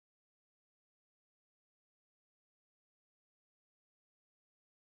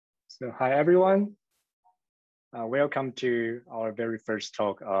So hi everyone, welcome to our very first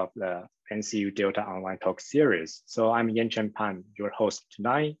talk of the NCU-Delta online talk series. So I'm Yan-Chen Pan, your host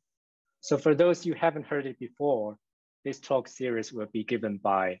tonight. So for those you haven't heard it before, this talk series will be given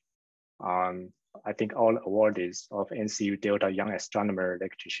by, I think all awardees of NCU-Delta Young Astronomer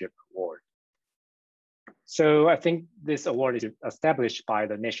Lectureship Award. So I think this award is established by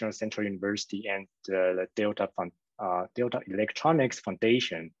the National Central University and the Delta Electronics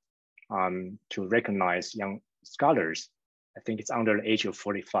Foundation to recognize young scholars. I think it's under the age of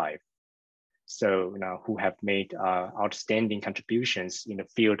 45. So, who have made outstanding contributions in the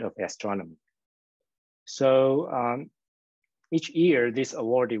field of astronomy. So each year, this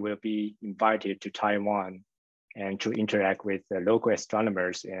awardee will be invited to Taiwan and to interact with the local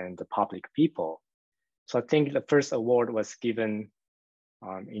astronomers and the public people. So I think the first award was given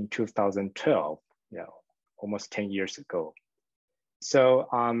in 2012, almost 10 years ago. So,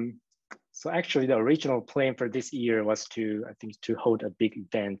 so actually the original plan for this year was to hold a big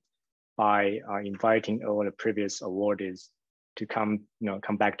event by inviting all the previous awardees to come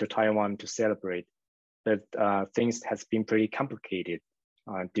back to Taiwan to celebrate. But things has been pretty complicated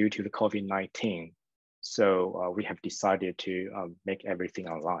due to the COVID-19. So we have decided to make everything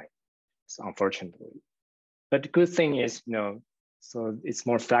online, so unfortunately. But the good thing is, so it's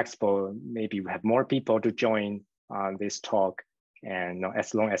more flexible. Maybe we have more people to join this talk, and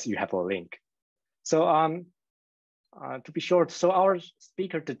as long as you have a link. So to be short, so our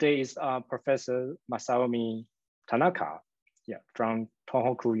speaker today is Professor Masaomi Tanaka, from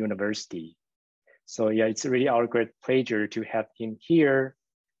Tohoku University. So it's really our great pleasure to have him here.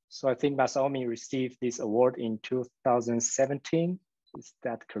 So I think Masaomi received this award in 2017. Is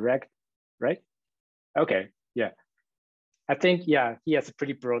that correct? Right? Okay, yeah. I think, he has a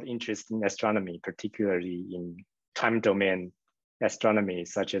pretty broad interest in astronomy, particularly in time domain astronomy,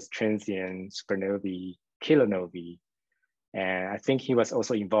 such as transient, supernovae, kilonovae. And I think he was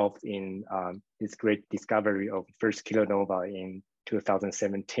also involved in this great discovery of first kilonova in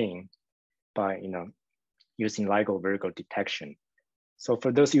 2017 by using LIGO Virgo detection. So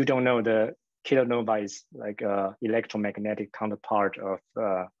for those who don't know, the kilonova is like an electromagnetic counterpart of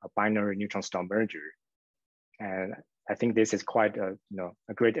a binary neutron star merger. And I think this is quite a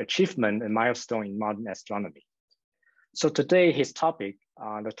great achievement and milestone in modern astronomy. So today, his topic,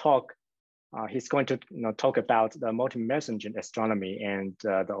 he's going to talk about the multi-messenger astronomy and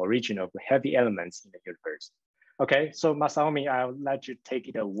the origin of the heavy elements in the universe. Okay, so Masaomi, I'll let you take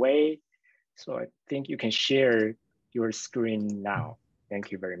it away. So I think you can share your screen now.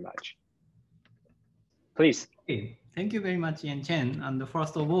 Thank you very much. Please. Okay. Thank you very much, Yan-Chen. And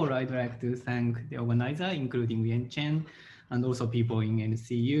first of all, I'd like to thank the organizer, including Yan-Chen, and also people in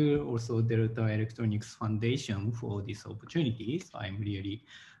NCU, also Delta Electronics Foundation for this opportunity. So I'm really,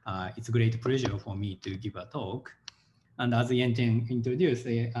 it's a great pleasure for me to give a talk. And as Yan-Chen introduced,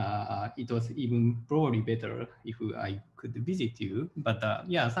 it was even probably better if I could visit you. But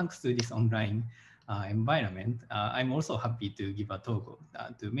thanks to this online environment, I'm also happy to give a talk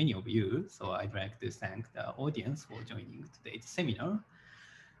to many of you. So I'd like to thank the audience for joining today's seminar.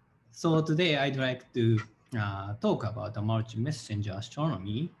 So today I'd like to talk about the multi-messenger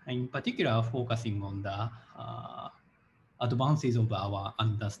astronomy, in particular focusing on the advances of our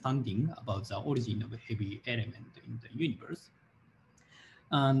understanding about the origin of a heavy element in the universe.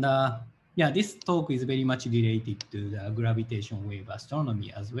 And this talk is very much related to the gravitational wave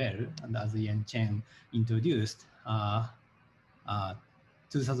astronomy as well. And as Yan-Chen introduced,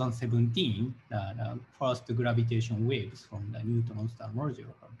 2017, the first gravitational waves from the neutron star merger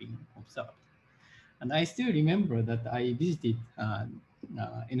have been observed. And I still remember that I visited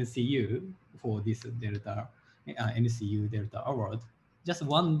NCU for this NCU-Delta Award just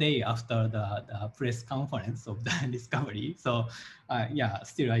one day after the press conference of the discovery. So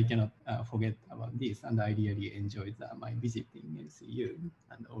still I cannot forget about this. And I really enjoyed my visit in NCU,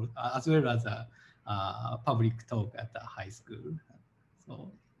 and as well as a public talk at the high school.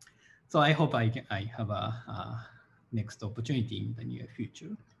 So I hope I have a next opportunity in the near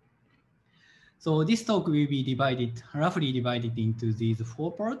future. So this talk will be roughly divided into these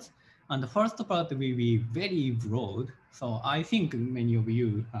 4 parts. And the first part will be very broad. So I think many of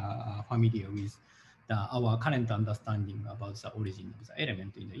you are familiar with our current understanding about the origin of the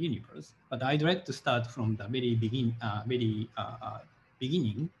element in the universe. But I'd like to start from the very beginning,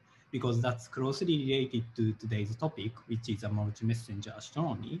 because that's closely related to today's topic, which is a multi-messenger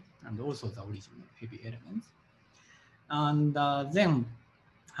astronomy and also the origin of heavy elements. And then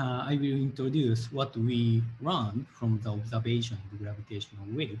I will introduce what we learned from the observation of gravitational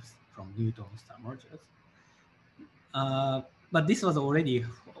waves from neutron star mergers. But this was already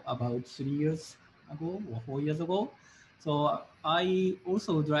about 3 years ago or 4 years ago. So I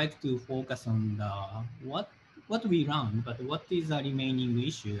also would like to focus on the what we learned, but what is the remaining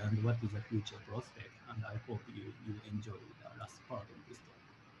issue and what is the future prospect. And I hope you enjoy the last part of this talk.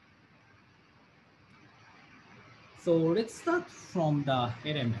 So let's start from the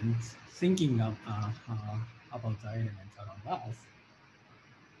elements, thinking of, about the elements around us.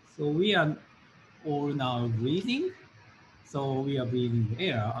 So we are all now breathing. So we are breathing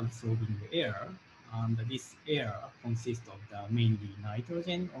air, absorbing the air, and this air consists of the mainly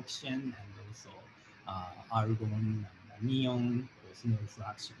nitrogen, oxygen, and also argon and neon or small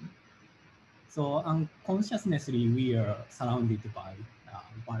fraction. So unconsciously, we are surrounded by a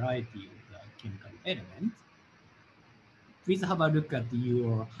variety of the chemical elements. Please have a look at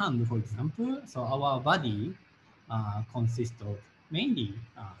your hand, for example. So our body consists of mainly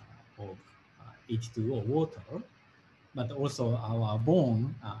of H2O, water, but also our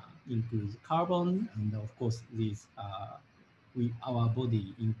bone includes carbon, and of course, these our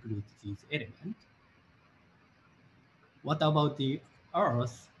body includes these elements. What about the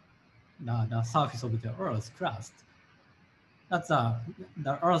Earth, the surface of the Earth crust?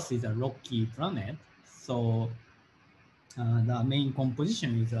 The Earth is a rocky planet, so the main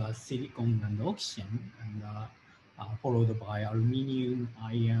composition is silicon and oxygen, and followed by aluminum,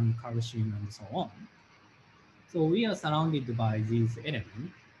 iron, calcium, and so on. So we are surrounded by these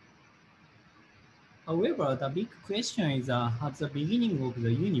elements. However, the big question is at the beginning of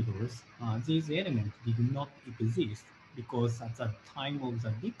the universe, these elements did not exist because at the time of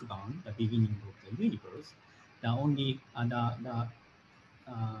the Big Bang, the beginning of the universe, the only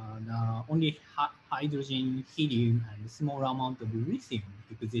hydrogen, helium, and small amount of lithium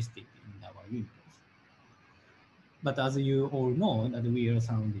existed in our universe. But as you all know, that we are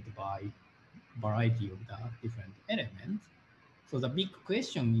surrounded by variety of the different elements. So the big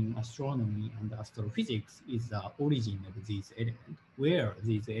question in astronomy and astrophysics is the origin of these elements, where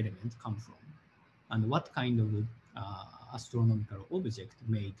these elements come from, and what kind of astronomical object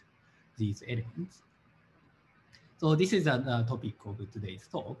made these elements. So this is the topic of today's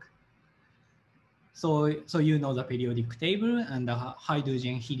talk. So you know the periodic table, and the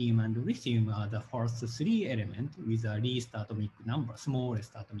hydrogen, helium, and lithium are the first three elements with the least atomic number,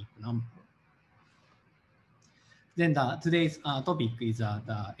 smallest atomic number. Then today's topic is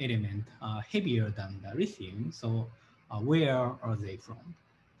the element heavier than the lithium. So where are they from?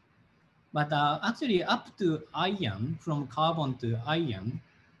 But actually up to iron, from carbon to iron,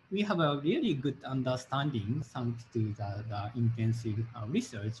 we have a really good understanding thanks to the intensive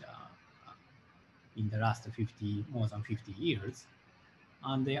research in the last more than 50 years.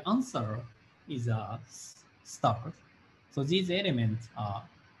 And the answer is star. So these elements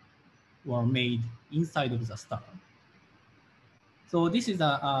were made inside of the star. So this is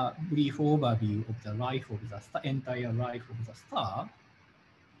a brief overview of the life of the entire life of the star.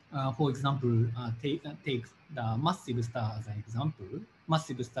 For example, take the massive star as an example.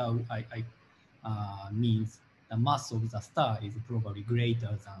 Massive star means the mass of the star is probably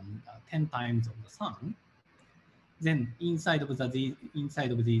greater than 10 times of the sun. Then inside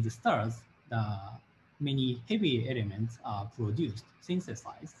of these stars, the many heavy elements are produced,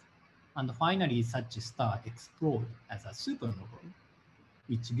 synthesized, and finally such a star explodes as a supernova,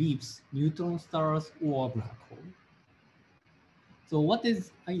 which leaves neutron stars or black hole. So what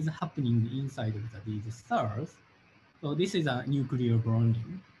is happening inside of these stars? So this is a nuclear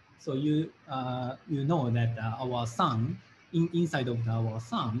burning. So you know that our sun, inside of our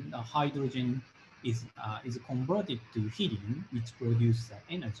sun, the hydrogen is converted to helium, which produces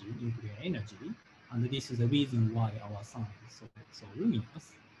energy, nuclear energy, and this is the reason why our sun is so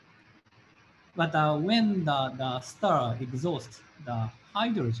luminous. But when the star exhausts the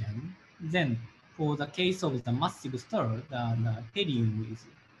hydrogen, then for the case of the massive star, the helium is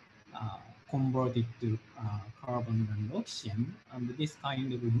converted to carbon and oxygen, and this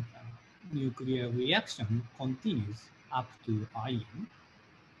kind of nuclear reaction continues up to iron.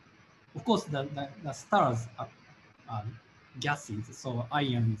 Of course, the stars are gases, so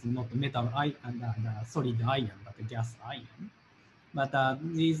iron is not metal iron, the solid iron, but gas iron. But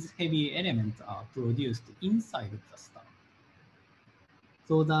these heavy elements are produced inside of the star.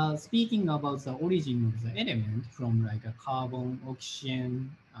 So speaking about the origin of the element from like a carbon,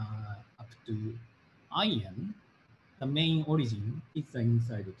 oxygen, up to iron, the main origin is the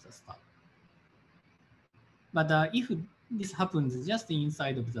inside of the star. But if this happens just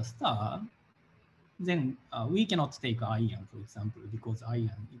inside of the star, then we cannot take iron, for example, because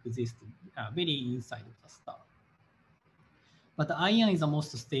iron exists very inside of the star. But iron is the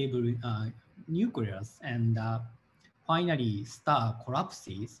most stable nucleus, and finally star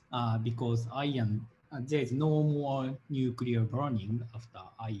collapses because iron, there is no more nuclear burning after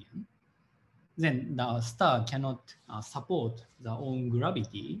iron. Then the star cannot support their own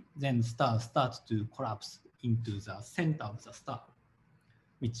gravity. Then star starts to collapse into the center of the star,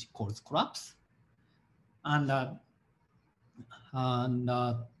 which causes collapse. And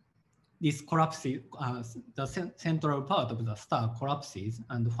this collapses, the central part of the star collapses,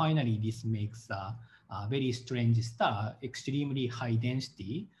 and finally this makes a very strange star, extremely high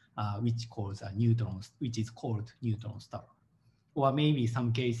density, which is called neutron star. Or maybe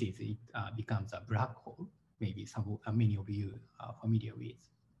some cases it becomes a black hole. Maybe many of you are familiar with.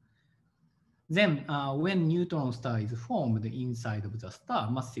 Then when neutron star is formed inside of the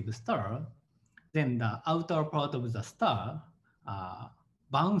star, massive star, then the outer part of the star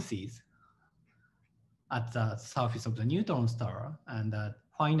bounces at the surface of the neutron star, and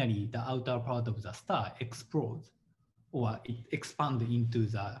finally the outer part of the star explodes, or it expands into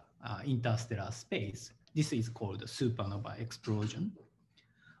the interstellar space. This is called supernova explosion.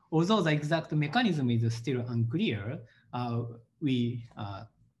 Although the exact mechanism is still unclear, we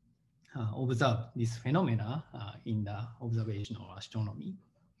observe this phenomena in the observational astronomy.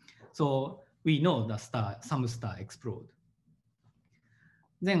 So we know the some star explode.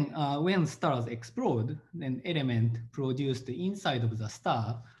 Then when stars explode, then element produced inside of the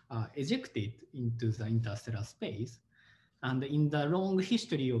star are ejected into the interstellar space. And in the long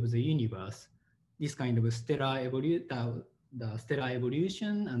history of the universe, this kind of stellar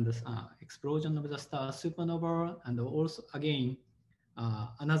evolution and the explosion of the star supernova, and also again,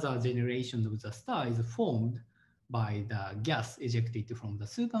 another generation of the star is formed by the gas ejected from the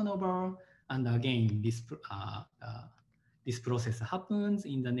supernova. And again, this process happens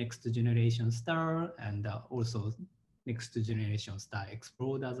in the next generation star, and also next generation star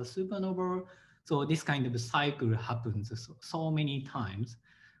explode as a supernova. So this kind of cycle happens so many times.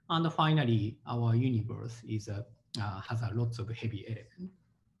 And finally, our universe has lots of heavy elements.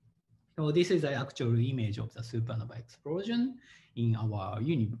 So this is the actual image of the supernova explosion in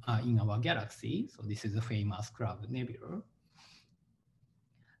our galaxy. So this is the famous Crab Nebula.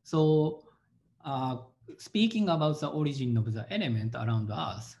 So speaking about the origin of the element around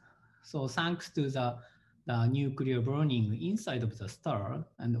Earth, so thanks to the nuclear burning inside of the star,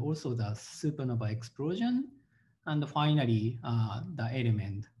 and also the supernova explosion, and finally the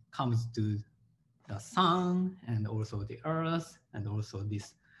element comes to the sun and also the earth, and also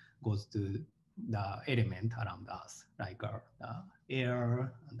this goes to the element around us, like the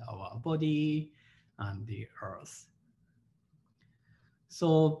air and our body and the earth.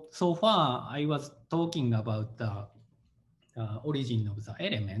 So far I was talking about the origin of the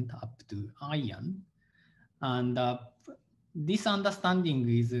element up to iron, and this understanding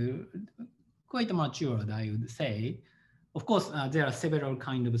is quite matured, I would say. Of course, there are several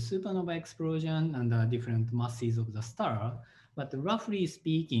kinds of supernova explosion and different masses of the star, but roughly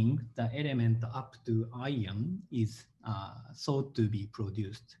speaking, the element up to iron is thought to be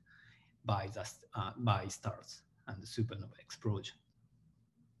produced by stars and supernova explosion.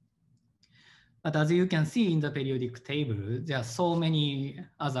 But as you can see in the periodic table, there are so many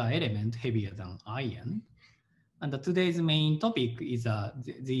other elements heavier than iron. And today's main topic is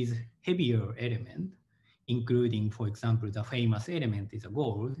these heavier elements, including, for example, the famous element is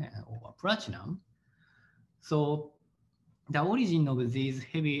gold or platinum. So the origin of these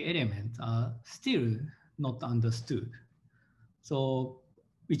heavy elements are still not understood. So,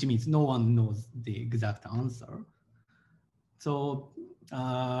 which means no one knows the exact answer. So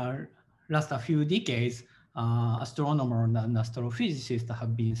last few decades, astronomers and astrophysicists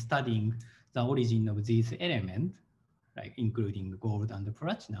have been studying the origin of these elements, like including gold and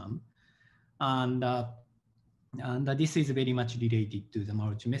platinum. And this is very much related to the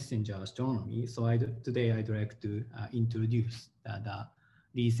multi-messenger astronomy. So today I'd like to introduce the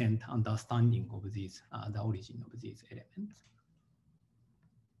recent understanding of these, the origin of these elements.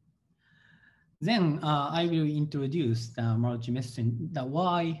 Then I will introduce the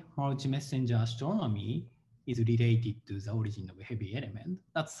why multi-messenger astronomy is related to the origin of a heavy element.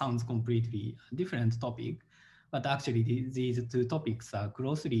 That sounds completely different topic, but actually these two topics are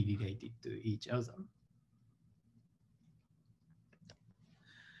closely related to each other.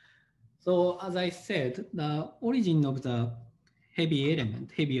 So as I said, the origin of the heavy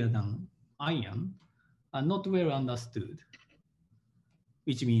element, heavier than iron, are not well understood,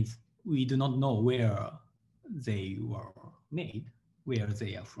 which means we do not know where they were made, where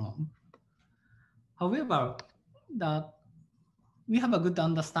they are from. However, we have a good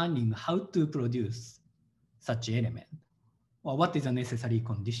understanding how to produce such element, or what is a necessary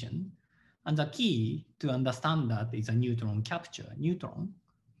condition. And the key to understand that is a neutron capture, neutron.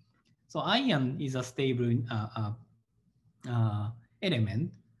 So ion is a stable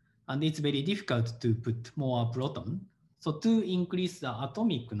element, and it's very difficult to put more proton. So to increase the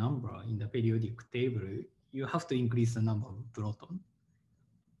atomic number in the periodic table, you have to increase the number of proton.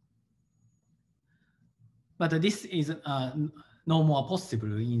 But this is no more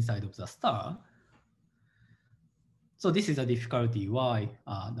possible inside of the star. So this is a difficulty why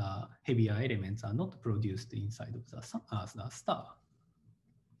the heavier elements are not produced inside of the star.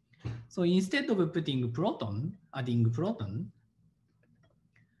 So instead of putting proton, adding proton,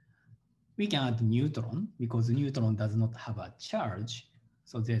 we can add neutron because neutron does not have a charge.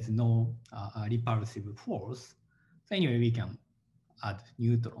 So there's no repulsive force. So anyway, we can add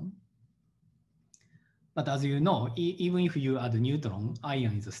neutron. But as you know, even if you add neutron,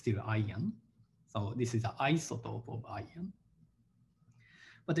 ion is still ion. So this is an isotope of ion.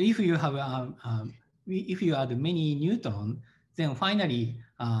 But if you have if you add many neutrons, then finally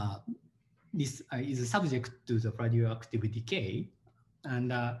this is subject to the radioactive decay,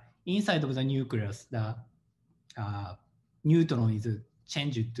 and inside of the nucleus, the neutron is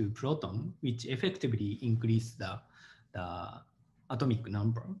changed to proton, which effectively increase the atomic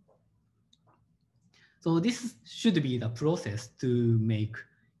number. So this should be the process to make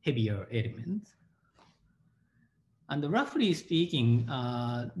heavier elements. And roughly speaking,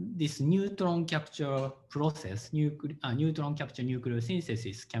 this neutron capture process, neutron capture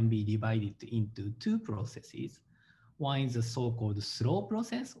nucleosynthesis can be divided into two processes. One is the so-called slow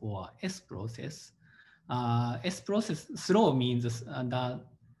process or S process. S process, slow means the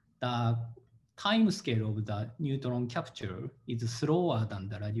time scale of the neutron capture is slower than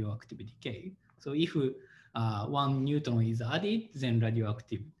the radioactive decay. So if one neutron is added, then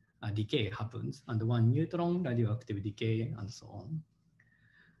radioactive decay happens, and one neutron, radioactive decay, and so on.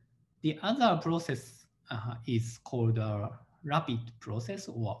 The other process is called a rapid process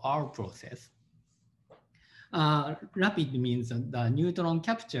or R process. Rapid means that the neutron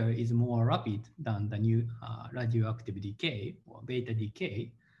capture is more rapid than the new radioactive decay or beta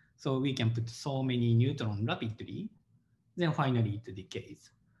decay. So we can put so many neutrons rapidly, then finally it decays.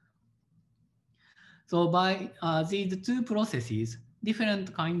 So by these two processes,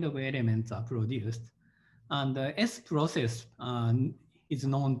 different kind of elements are produced. And the S process is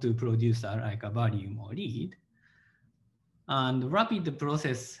known to produce like a barium or lead. And rapid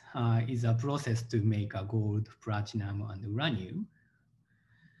process is a process to make a gold, platinum, and uranium.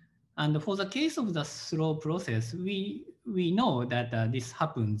 And for the case of the slow process, we know that this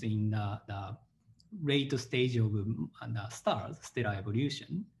happens in the late stage of the stars, stellar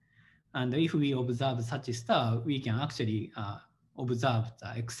evolution. And if we observe such a star, we can actually observe the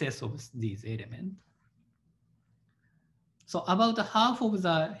excess of these elements. So about half of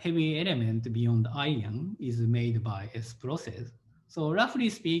the heavy element beyond iron is made by S process. So roughly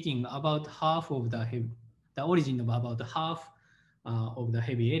speaking, about half of the origin of about half of the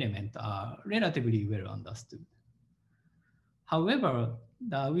heavy element are relatively well understood. However,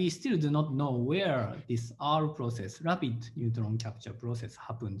 we still do not know where this R process, rapid neutron capture process,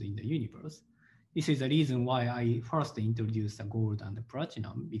 happened in the universe. This is the reason why I first introduced the gold and the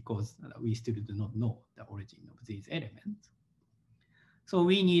platinum, because we still do not know the origin of these elements. So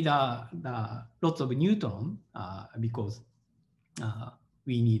we need lots of neutron because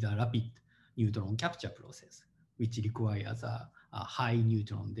we need a rapid neutron capture process, which requires a high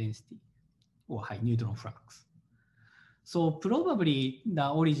neutron density or high neutron flux. So probably the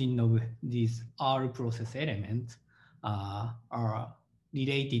origin of these R process elements are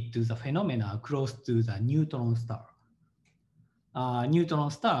related to the phenomena close to the neutron star.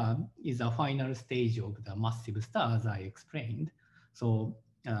 Neutron star is a final stage of the massive star, as I explained. So,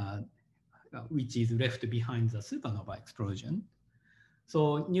 which is left behind the supernova explosion.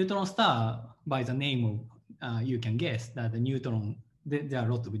 So neutron star, by the name of, you can guess that the neutron, there are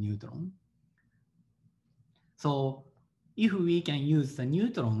lots of neutrons. So if we can use the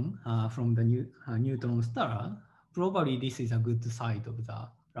neutron from the neutron star, probably this is a good site of the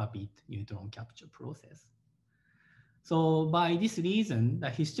rapid neutron capture process. So by this reason,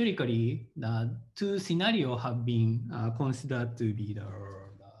 historically, the two scenarios have been considered to be the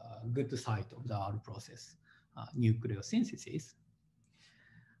good site of the R process nucleosynthesis.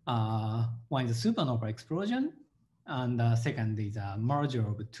 One is a supernova explosion, and the second is a merger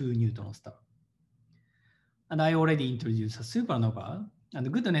of two neutron stars. And I already introduced a supernova. And the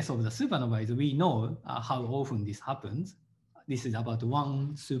goodness of the supernova is we know how often this happens. This is about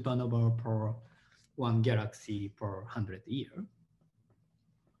one supernova per one galaxy per 100 years.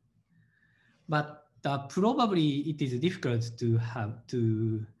 But probably it is difficult to have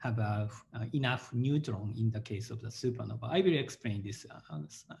enough neutron in the case of the supernova. I will explain this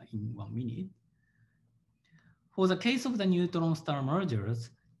in 1 minute. For the case of the neutron star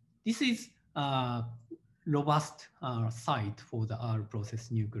mergers, this is a robust site for the R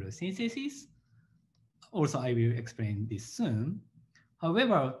process nuclear synthesis. Also, I will explain this soon.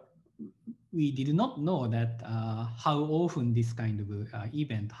 However, we did not know that how often this kind of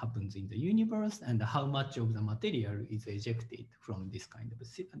event happens in the universe and how much of the material is ejected from this kind of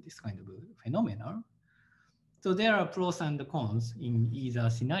phenomena. So there are pros and cons in either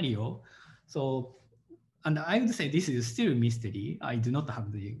scenario. So, and I would say this is still a mystery. I do not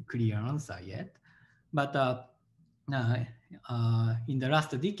have the clear answer yet, but in the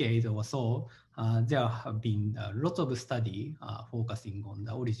last decade or so, there have been lots of study focusing on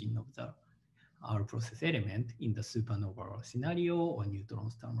the origin of the R process element in the supernova scenario or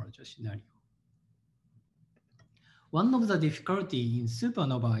neutron star merger scenario. One of the difficulty in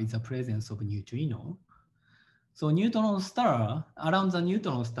supernova is the presence of neutrino. So neutron star, around the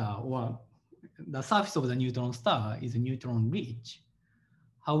neutron star or the surface of the neutron star is neutron rich.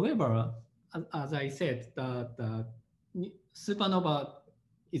 However, as I said, the supernova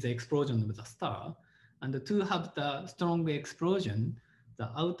is an explosion of the star, and to have the strong explosion, the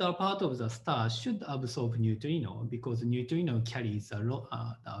outer part of the star should absorb neutrino because neutrino carries the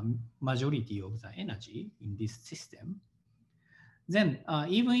majority of the energy in this system. Then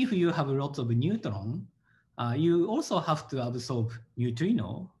even if you have lots of neutron, you also have to absorb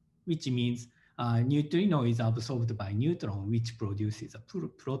neutrino, which means neutrino is absorbed by neutron, which produces a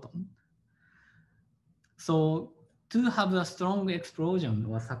proton. So to have a strong explosion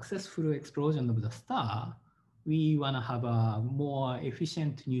or successful explosion of the star, we want to have a more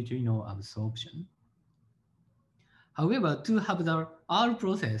efficient neutrino absorption. However, to have the R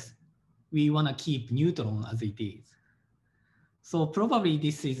process, we want to keep neutron as it is. So probably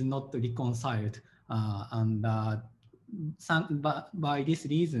this is not reconciled, and by this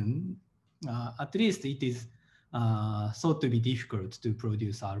reason, at least it is thought to be difficult to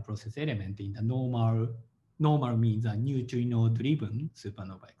produce R process element in the normal means a neutrino-driven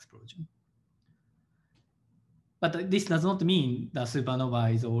supernova explosion. But this does not mean the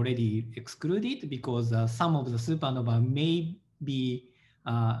supernova is already excluded because some of the supernova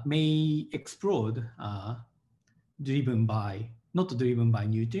may explode not driven by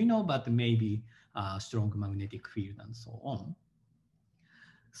neutrino, but maybe strong magnetic field and so on.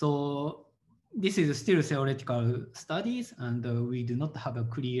 So this is still theoretical studies, and we do not have a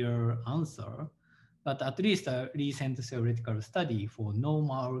clear answer. But at least a recent theoretical study for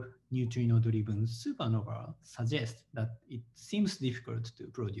normal neutrino-driven supernova suggests that it seems difficult to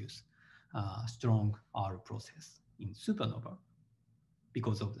produce a strong R process in supernova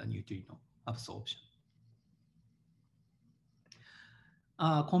because of the neutrino absorption.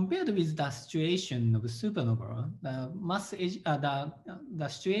 Compared with the situation of supernova, the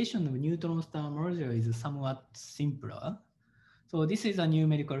situation of neutron star merger is somewhat simpler. So this is a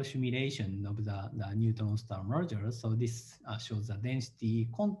numerical simulation of the neutron star merger. So this shows the density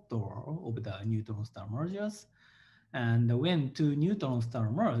contour of the neutron star mergers. And when two neutron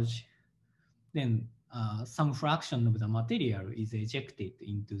star merge, then some fraction of the material is ejected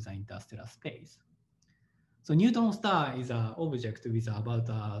into the interstellar space. So neutron star is an object with about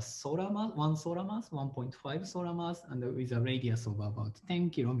a solar mass, 1 solar mass, 1.5 solar mass, and with a radius of about 10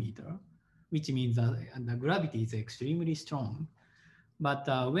 kilometers, which means that the gravity is extremely strong. But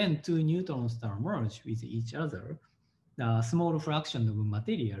when two neutron stars merge with each other, the small fraction of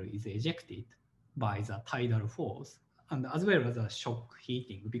material is ejected by the tidal force, and as well as a shock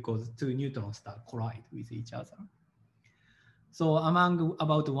heating because two neutron stars collide with each other. So among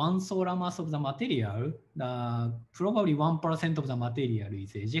about 1 solar mass of the material, probably 1% of the material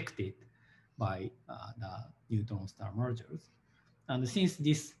is ejected by the neutron star mergers. And since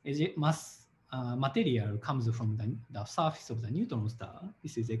this material comes from the surface of the neutron star,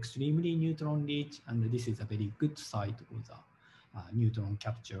 this is extremely neutron rich, and this is a very good site for the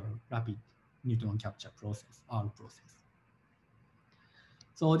rapid neutron capture process, R process.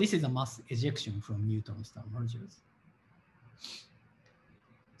 So this is a mass ejection from neutron star mergers.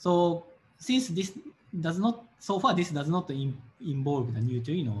 So since this does not, so far this does not involve the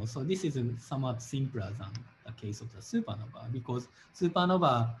neutrino, so this is somewhat simpler than the case of the supernova because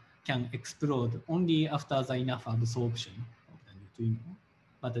supernova can explode only after the enough absorption of the neutrino.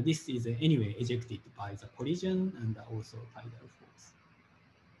 But this is anyway ejected by the collision and also tidal force.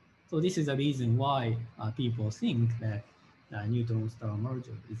 So this is the reason why people think that the neutron star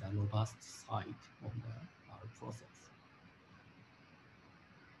merger is a robust site of the R process.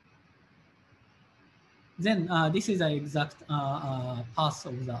 Then this is the exact path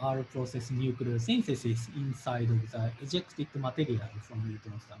of the R process nuclear synthesis inside of the ejected material from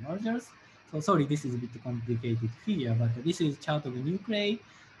neutron star mergers. So sorry, this is a bit complicated figure, but this is chart of nuclei,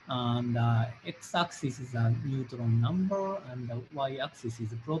 and x-axis is a neutron number, and the y-axis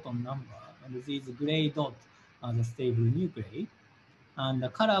is a proton number, and these gray dots are the stable nuclei, and the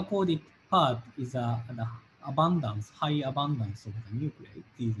color-coded part is the abundance, high abundance of the nuclei,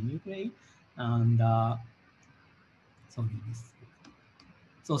 these nuclei, and sorry, this.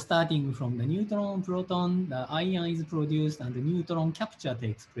 So starting from the neutron, proton, the ion is produced and the neutron capture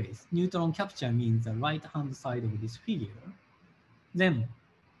takes place. Neutron capture means the right-hand side of this figure. Then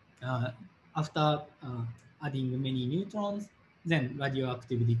after adding many neutrons, then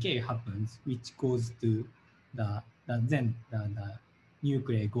radioactive decay happens, which goes to the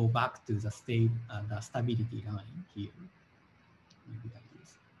nuclei go back to the stability line here. Maybe like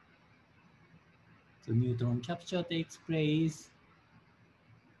this. So neutron capture takes place.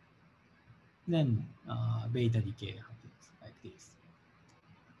 Then beta decay happens like this.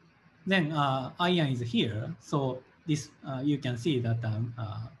 Then ion is here. So this you can see that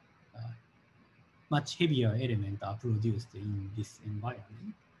much heavier elements are produced in this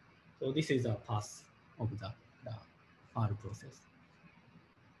environment. So this is a path of the R process.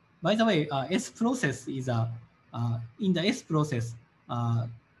 By the way, S process is in the S process,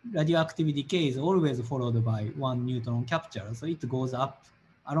 radioactive decay is always followed by one neutron capture. So it goes up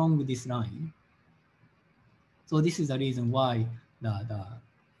along this line. So this is the reason why the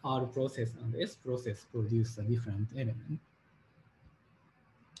R process and S process produce a different element.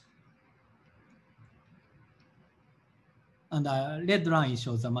 And the red line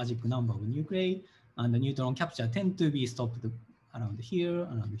shows the magic number of nuclei, and the neutron capture tend to be stopped around here.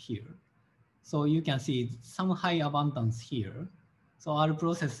 So you can see some high abundance here. So R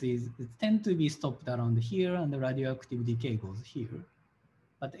processes tend to be stopped around here, and the radioactive decay goes here.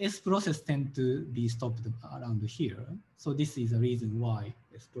 But S process tend to be stopped around here. So this is the reason why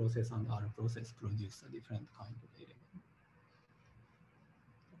S process and R process produce a different kind of element.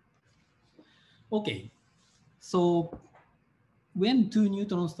 Okay, so when two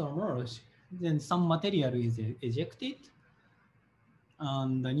neutron stars merge, then some material is ejected,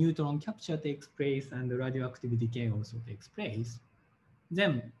 and the neutron capture takes place, and the radioactive decay also takes place.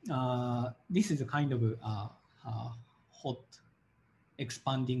 Then this is a kind of hot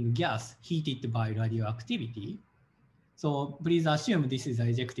expanding gas heated by radioactivity. So please assume this is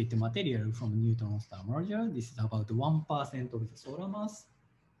ejected material from neutron star merger. This is about 1% of the solar mass.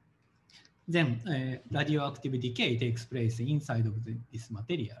 Then radioactive decay takes place inside of this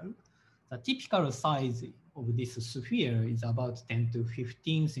material. The typical size of this sphere is about 10 to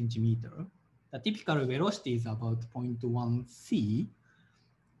 15 centimeter. The typical velocity is about 0.1 c,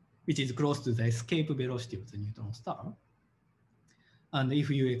 which is close to the escape velocity of the neutron star. And if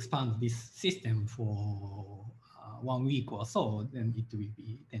you expand this system for 1 week or so, then it will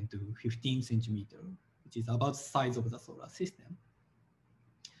be 10 to 15 centimeter, which is about the size of the solar system.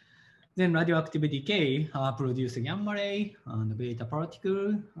 Then radioactive decay produces gamma ray and beta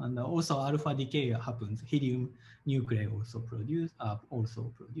particle, and also alpha decay happens. Helium nuclei also produced.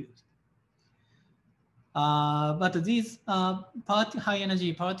 But these high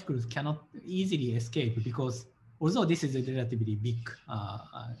energy particles cannot easily escape, because although this is a relatively big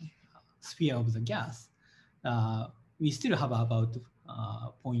sphere of the gas, we still have about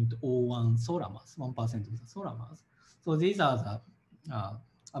 0.01 solar mass, 1% of the solar mass. So these are the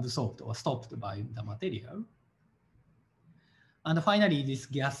absorbed or stopped by the material. And finally, this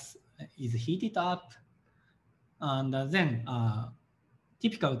gas is heated up, and then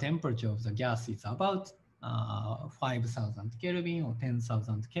typical temperature of the gas is about 5,000 Kelvin or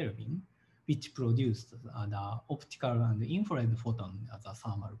 10,000 Kelvin, which produced the optical and infrared photon as a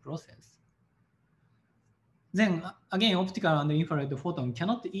thermal process. Then again, optical and infrared photon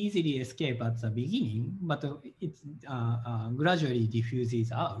cannot easily escape at the beginning, but it gradually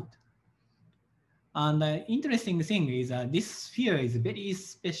diffuses out. And the interesting thing is that this sphere is a very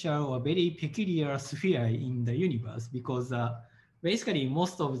special or very peculiar sphere in the universe, because basically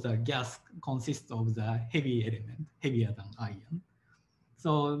most of the gas consists of the heavy element, heavier than iron.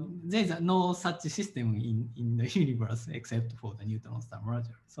 So there's no such system in the universe except for the neutron star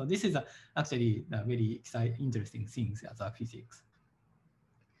merger. So this is actually a very interesting thing as a physics.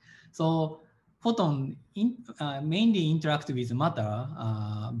 So photon mainly interact with matter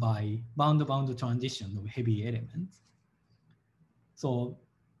by bound-bound transition of heavy elements. So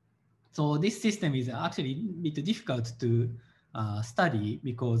this system is actually a bit difficult to study,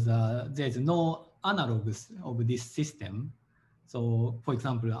 because there's no analogs of this system. So, for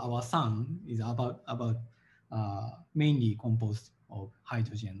example, our sun is mainly composed of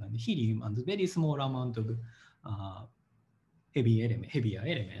hydrogen and helium and very small amount of heavier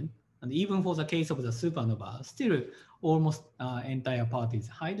element. And even for the case of the supernova, still almost entire part is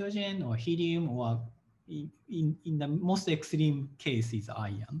hydrogen or helium, or in the most extreme case is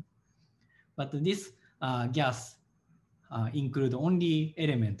iron. But this gas include only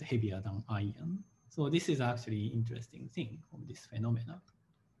element heavier than iron. So this is actually interesting thing of this phenomena.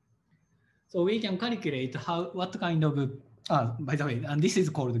 So we can calculate what kind of, by the way, and this is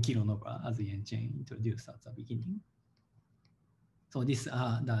called kilonova, as Yan Chen introduced at the beginning. So this,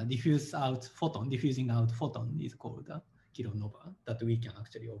 the diffusing out photon is called the kilonova that we can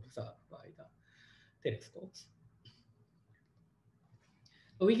actually observe by the telescopes.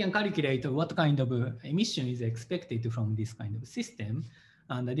 So we can calculate what kind of emission is expected from this kind of system.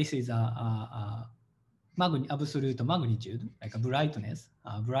 And this is a absolute magnitude, like a brightness,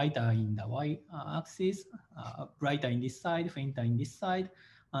 brighter in the y-axis, brighter in this side, fainter in this side,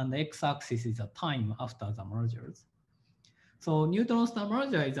 and the x-axis is a time after the mergers. So neutron star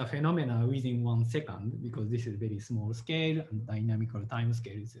merger is a phenomena within 1 second, because this is very small scale, and dynamical time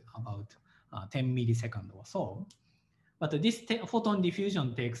scale is about 10 milliseconds or so. But this photon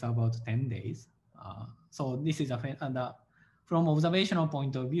diffusion takes about 10 days. So this is from observational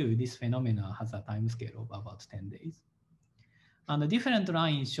point of view, this phenomena has a time scale of about 10 days. And the different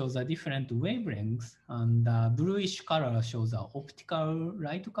lines shows a different wavelengths, and the bluish color shows the optical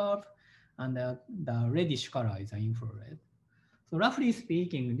light curve, and the reddish color is the infrared. So roughly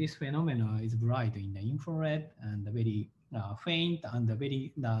speaking, this phenomena is bright in the infrared and very faint, and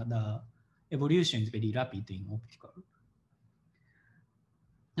the evolution is very rapid in optical.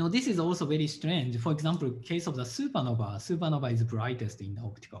 Now, this is also very strange. For example, case of the supernova is brightest in the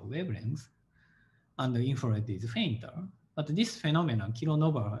optical wavelengths, and the infrared is fainter. But this phenomenon,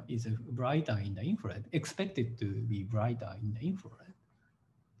 kilonova, is brighter in the infrared, expected to be brighter in the infrared.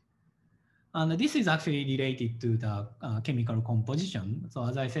 And this is actually related to the chemical composition. So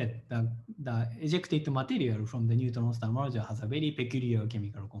as I said, the ejected material from the neutron star merger has a very peculiar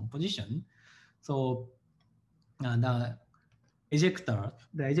chemical composition. So the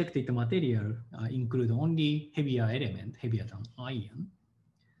ejected material include only heavier element, heavier than iron.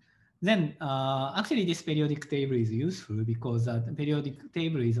 Then actually this periodic table is useful because the periodic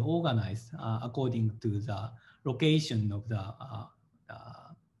table is organized according to the location of the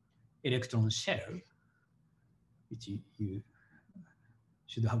electron shell, which you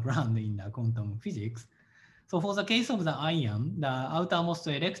should have learned in the quantum physics. So for the case of the iron, the outermost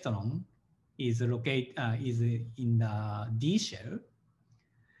electron is located in the D shell,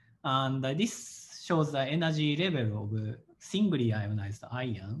 and this shows the energy level of singly ionized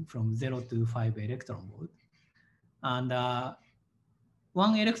iron from 0 to 5 electron volt. And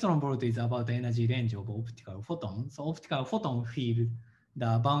 1 electron volt is about the energy range of optical photon. So optical photon feel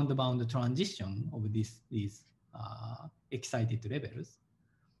the bound-bound transition of these excited levels.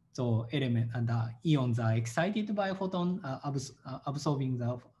 So element and the ions are excited by photon, absorbing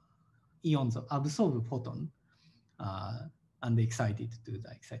the ions absorb photon and excited to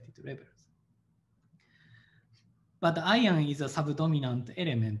the excited levels. But the iron is a subdominant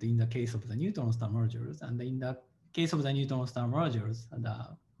element in the case of the neutron star mergers, and in the case of the neutron star mergers,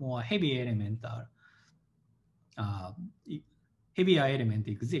 the more heavy element are heavier element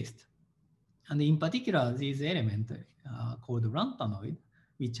exist. And in particular, these elements called lantanoid,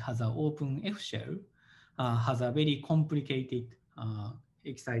 which has an open F shell, has a very complicated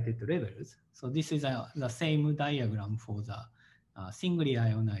excited levels. So this is the same diagram for the singly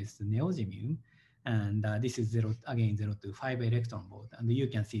ionized neodymium. And this is 0 to 5 electron volt. And you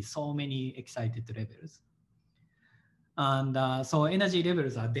can see so many excited levels. And so energy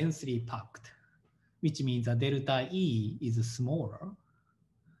levels are densely packed, which means that delta E is smaller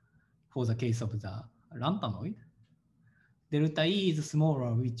for the case of the lantanoid. Delta E is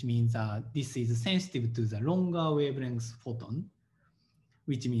smaller, which means this is sensitive to the longer wavelength photon,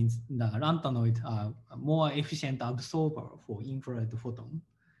 which means the lantanoid are more efficient absorber for infrared photon.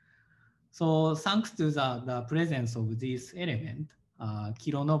 So thanks to the presence of this element,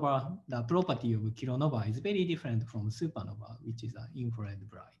 kilonova, the property of kilonova is very different from supernova, which is an infrared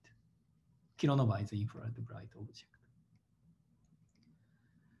bright. Kilonova is an infrared bright object.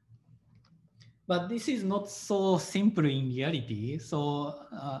 But this is not so simple in reality. So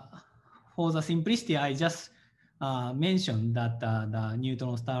for the simplicity, I just mentioned that the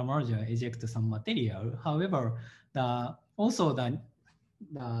neutron star merger ejects some material. However, also the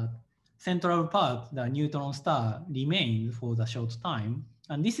central part, the neutron star, remains for the short time.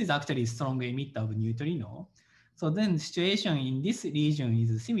 And this is actually strong emitter of neutrino. So then situation in this region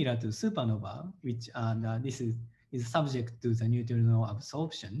is similar to supernova, which this is subject to the neutrino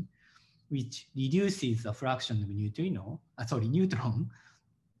absorption, which reduces the fraction of neutron.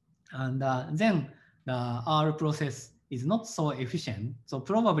 And then the R process is not so efficient. So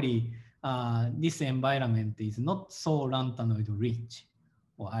probably this environment is not so lanthanoid rich,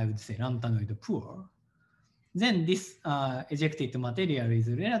 or I would say lanthanoid poor. Then this ejected material is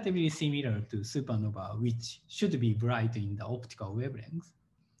relatively similar to supernova, which should be bright in the optical wavelengths.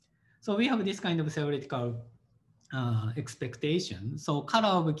 So we have this kind of theoretical expectation. So color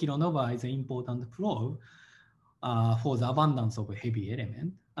of kilonova is an important probe for the abundance of a heavy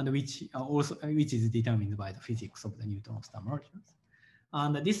element, and which is determined by the physics of the neutron star mergers.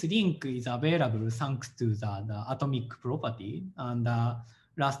 And this link is available thanks to the atomic property. And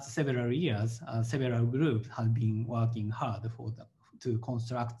last several years, several groups have been working hard to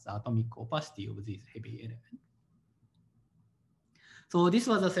construct the atomic opacity of these heavy elements. So this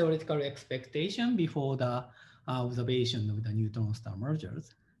was a theoretical expectation before the observation of the neutron star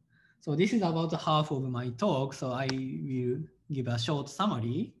mergers. So this is about half of my talk, so I will give a short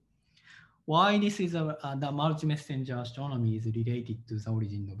summary. Why this is the multi-messenger astronomy is related to the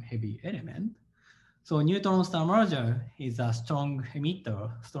origin of heavy element. So neutron star merger is a strong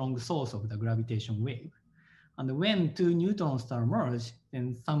emitter, strong source of the gravitation wave. And when two neutron stars merge,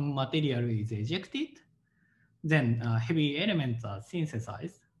 then some material is ejected, then heavy elements are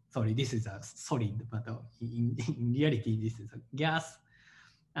synthesized. Sorry, this is a solid, but in reality, this is a gas.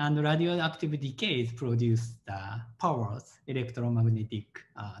 And radioactive decays produce the powers electromagnetic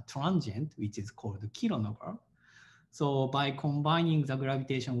transient, which is called kilonova. So by combining the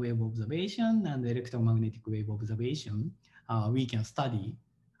gravitation wave observation and electromagnetic wave observation, we can study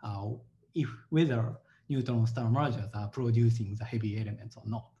whether neutron star mergers are producing the heavy elements or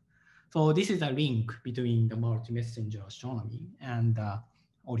not. So this is a link between the multi-messenger astronomy and the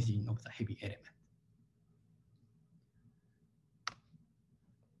origin of the heavy element.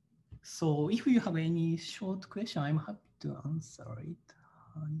 So if you have any short question, I'm happy to answer it.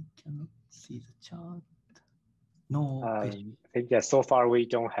 I cannot see the chart. No question. I think, yeah, so far we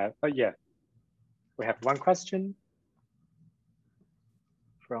don't have, but yeah, we have one question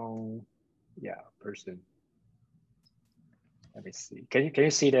from, yeah, person. Let me see. Can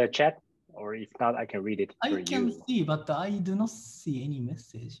you see the chat? Or if not, I can read it for you. I can see, but I do not see any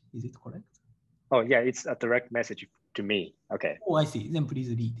message. Is it correct? Oh, yeah, it's a direct message to me. Okay. Oh, I see. Then please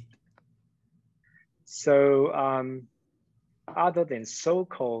read it. So other than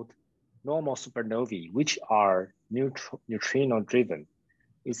so-called normal supernovae, which are neutrino-driven,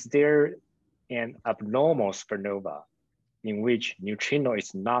 is there an abnormal supernova in which neutrino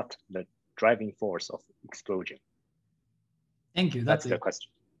is not the driving force of explosion? Thank you. That's the question.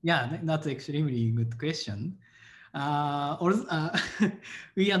 Yeah, that's extremely good question. We are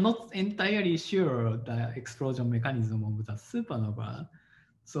not entirely sure the explosion mechanism of the supernova.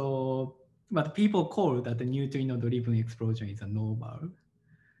 So, but people call that the neutrino-driven explosion is a normal.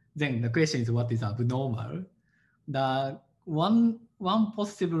 Then the question is, what is abnormal? The one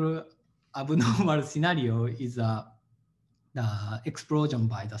possible abnormal scenario is the explosion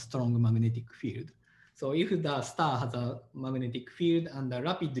by the strong magnetic field. So if the star has a magnetic field and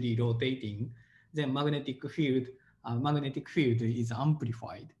rapidly rotating, then magnetic field is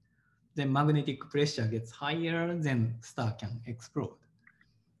amplified. Then magnetic pressure gets higher, then star can explode.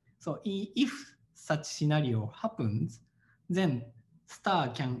 So if such scenario happens, then star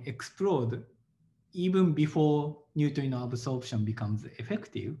can explode even before neutrino absorption becomes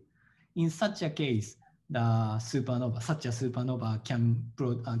effective. In such a case, such a supernova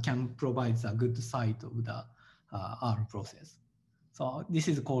can provide a good site of the R process. So this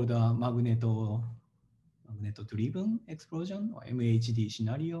is called a magneto-driven explosion, or MHD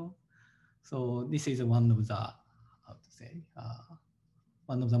scenario. So this is one of the,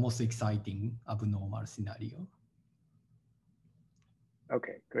 one of the most exciting abnormal scenario.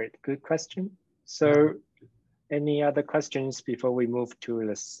 Okay, great, good question. So any other questions before we move to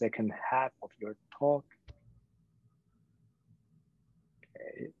the second half of your talk?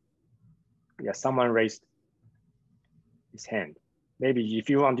 Okay. Yeah, someone raised his hand. Maybe if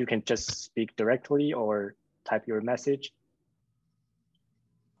you want, you can just speak directly or type your message.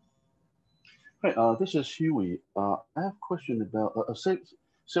 Hi, this is Huey. I have a question about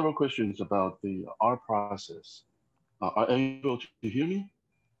several questions about the R process. Are you able to hear me?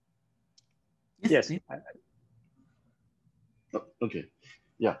 Yes. Okay.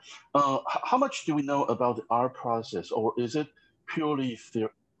 Yeah. How much do we know about the R process, or is it purely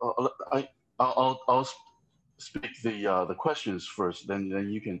I'll speak the questions first, then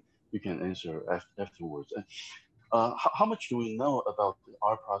you can answer afterwards. How much do we know about the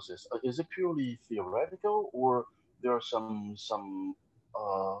R process? Is it purely theoretical, or there are some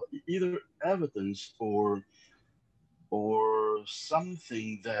either evidence or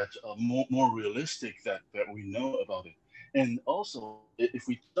something that more realistic that we know about it? And also, if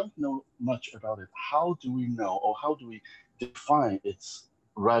we don't know much about it, how do we know, or how do we define its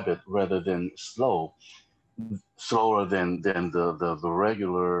rapid rather than slower than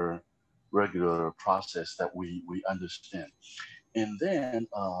the regular process that we understand? And then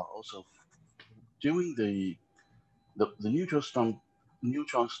also during the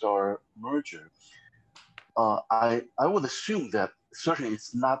neutron star merger, I would assume that certainly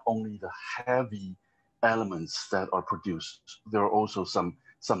it's not only the heavy elements that are produced. There are also some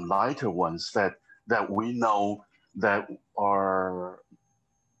lighter ones that we know that are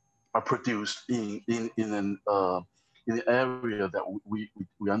produced in an area that we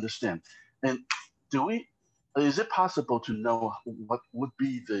understand. And do we is it possible to know what would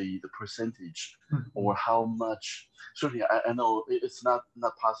be the percentage or how much? Certainly, I know it's not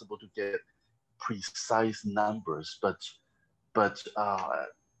possible to get precise numbers, but I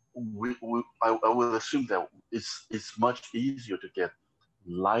would assume that it's much easier to get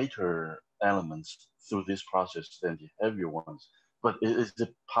lighter elements through this process than the heavier ones. But is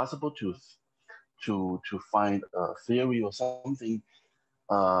it possible to find a theory or something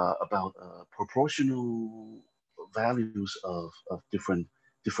about proportional values of different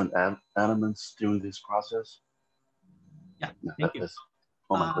elements during this process? Yeah, thank you. That's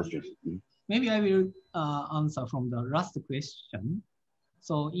all my questions. Maybe I will answer from the last question.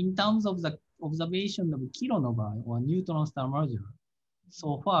 So in terms of the observation of kilonova or neutron star merger,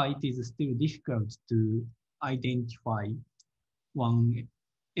 so far it is still difficult to identify one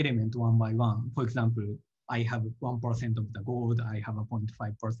element one by one. For example, I have 1% of the gold, I have a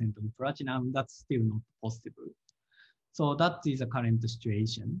 0.5% of platinum. That's still not possible. So that is the current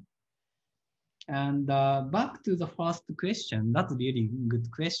situation. And back to the first question, that's really good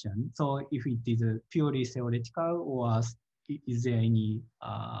question. So if it is a purely theoretical, or is there any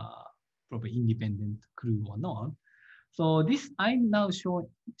proper independent clue or not? So this, I'm now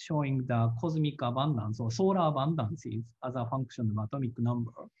showing the cosmic abundance or solar abundances as a function of atomic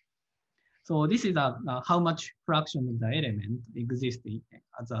number. So this is how much fraction of the element exists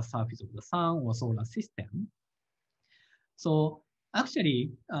at the surface of the sun or solar system. So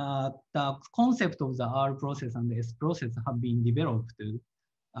actually, the concept of the R process and the S process have been developed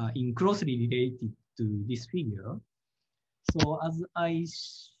in closely related to this figure. So as I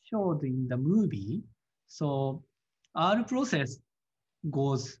showed in the movie, so R process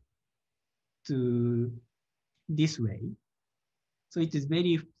goes to this way. So it is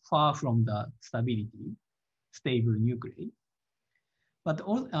very far from the stable nuclei. But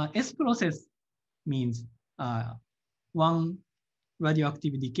S process means one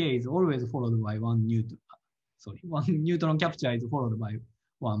radioactive decay is always followed by one neutron capture is followed by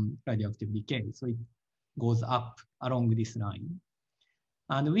one radioactive decay. So it goes up along this line.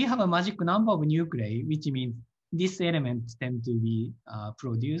 And we have a magic number of nuclei, which means these elements tend to be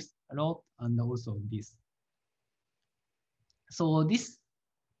produced a lot, and also this. So this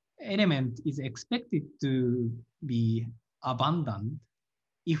element is expected to be abundant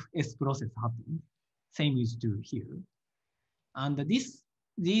if S process happens. Same is true here. And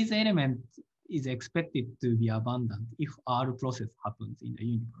these elements is expected to be abundant if R process happens in the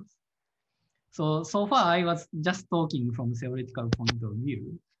universe. So far I was just talking from theoretical point of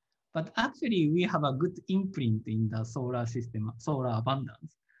view, but actually we have a good imprint in the solar system, solar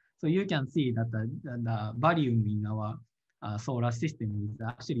abundance. So you can see that the volume in our solar system is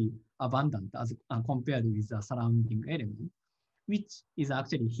actually abundant as compared with the surrounding element, which is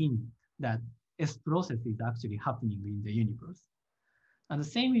actually hint that S process is actually happening in the universe. And the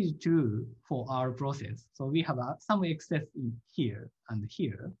same is true for R process. So we have some excess in here and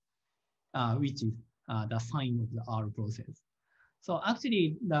here, which is the sign of the R process. So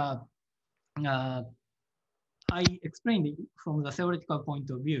actually, I explained it from the theoretical point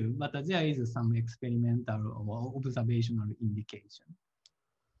of view, but there is some experimental or observational indication.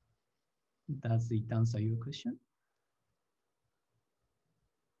 Does it answer your question?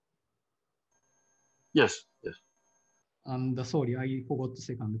 Yes, yes. And sorry, I forgot the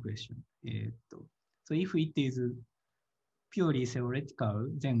second question. So if it is purely theoretical,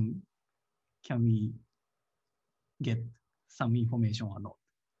 then can we get some information or not?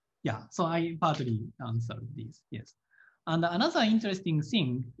 Yeah, so I partly answered this, yes. And another interesting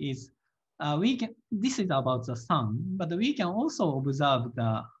thing is this is about the sun, but we can also observe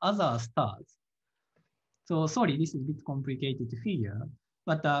the other stars. So sorry, this is a bit complicated to figure,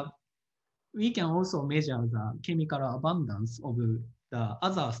 but we can also measure the chemical abundance of the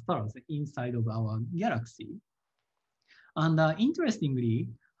other stars inside of our galaxy. And interestingly,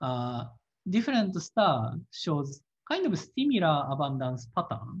 different star shows kind of similar abundance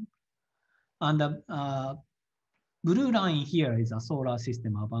pattern. And the blue line here is a solar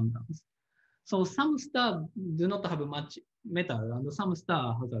system abundance. So some stars do not have much metal, and some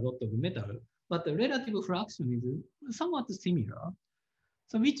star has a lot of metal, but the relative fraction is somewhat similar.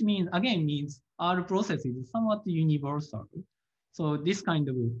 So which means, again, means our process is somewhat universal. So this kind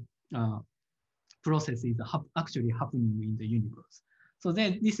of process is actually happening in the universe. So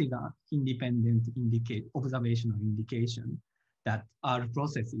then this is an independent observational indication that our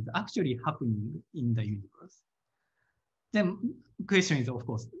process is actually happening in the universe. Then question is, of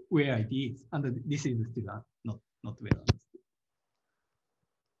course, where it is, and this is still not well understood.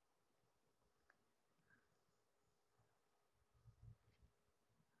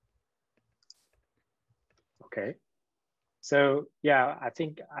 Okay. So yeah, I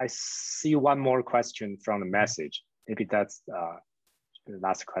think I see one more question from the message. Maybe that's the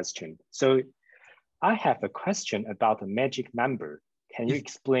last question. So I have a question about the magic number. Can you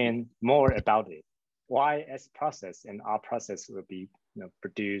explain more about it? Why S process and R process will be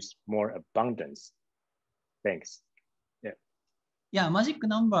produce more abundance? Thanks. Yeah, magic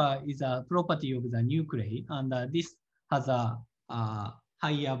number is a property of the nuclei, and this has a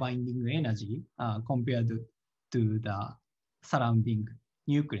higher binding energy compared to the surrounding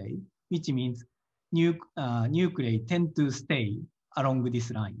nuclei, which means nuclei tend to stay along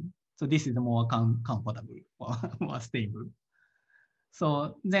this line. So this is more comfortable or more stable.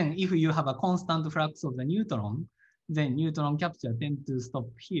 So then if you have a constant flux of the neutron, then neutron capture tend to stop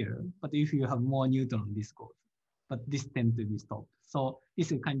here. But if you have more neutron, this goes. But this tend to be stopped. So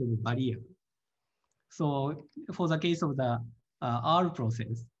this is kind of a barrier. So for the case of the R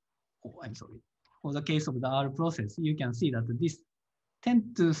process, I'm sorry. For the case of the R process, you can see that this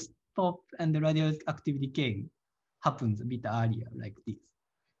tend to stop and the radioactive decay happens a bit earlier like this.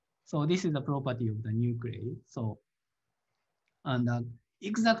 So this is a property of the nuclei. So, and the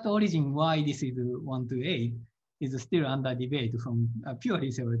exact origin why this is 1 to 8 is still under debate from a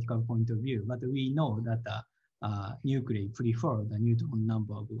purely theoretical point of view, but we know that nuclei prefer the neutron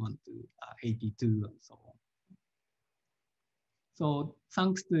number of 1 to 82 and so on. So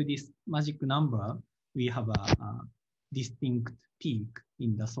thanks to this magic number, we have a distinct peak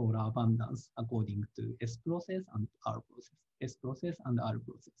in the solar abundance according to S process and R process, S process and R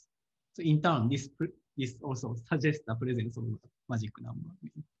process. So in turn, this also suggests the presence of a magic number.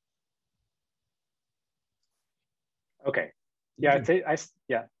 Okay. Yeah,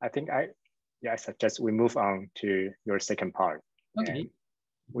 I think I suggest we move on to your second part. Okay.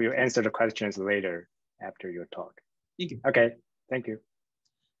 We'll answer the questions later after your talk. Thank you. Okay, thank you.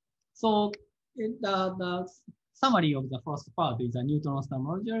 So the summary of the first part is a neutron star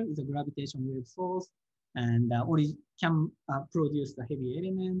merger is a gravitation wave source and can produce the heavy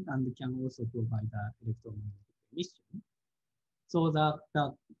element and can also provide the electromagnetic emission. So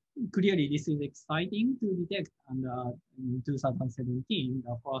that clearly this is exciting to detect, and in 2017,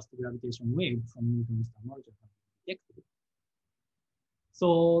 the first gravitation wave from neutron star merger has been detected.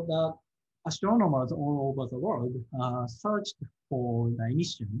 So the astronomers all over the world searched for the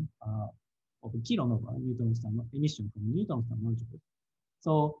emission of kilonova neutron star emission from neutron star merger.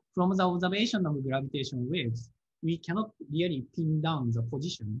 So from the observation of gravitation waves, we cannot really pin down the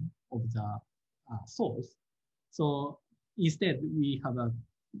position of the source. So instead, we have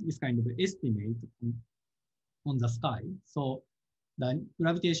this kind of estimate on the sky. So the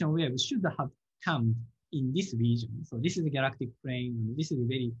gravitation wave should have come in this region. So this is the galactic plane, and this is a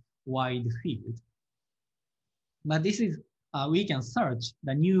very wide field. But this is, we can search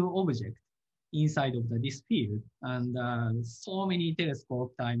the new object inside of this field. And so many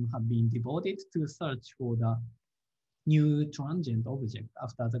telescope time have been devoted to search for the new transient object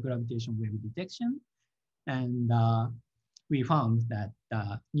after the gravitation wave detection. And we found that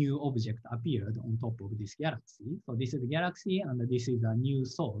the new object appeared on top of this galaxy. So this is the galaxy, and this is a new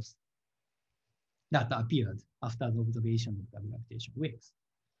source that appeared after the observation of the gravitation waves.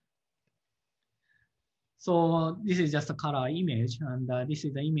 So this is just a color image, and this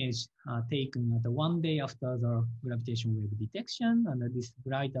is the image taken at 1 day after the gravitation wave detection. And this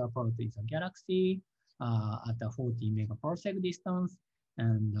brighter part is a galaxy at a 40 megaparsec distance.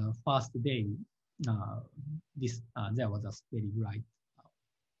 And first day, there was a very bright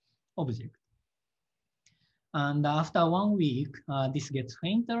object. And after 1 week, this gets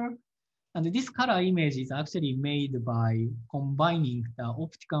fainter. And this color image is actually made by combining the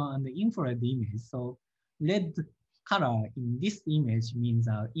optical and the infrared image. So red color in this image means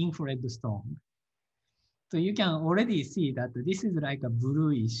infrared storm. So you can already see that this is like a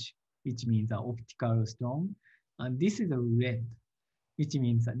bluish, which means optical storm. And this is a red, which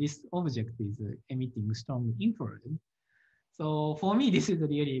means that this object is emitting strong infrared. So for me, this is a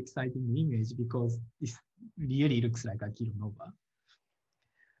really exciting image because this really looks like a kilonova.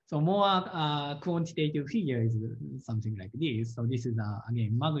 So more quantitative figure is something like this. So this is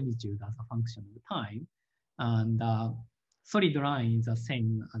again magnitude as a function of time, and solid line is the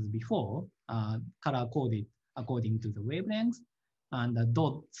same as before, color coded according to the wavelength, and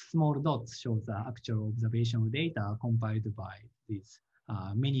the small dots shows the actual observational data compiled by these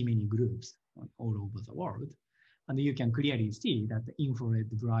many groups all over the world. And you can clearly see that the infrared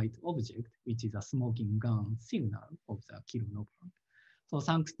bright object, which is a smoking gun signal of the kilonova. So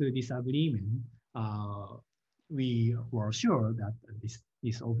thanks to this agreement, we were sure that this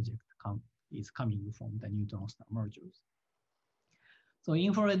object is coming from the neutron star mergers. So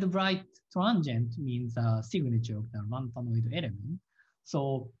infrared bright transient means a signature of the lantanoid element.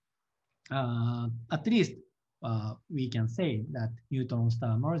 So at least we can say that neutron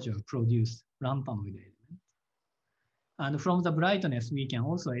star merger produce lantanoid element. And from the brightness, we can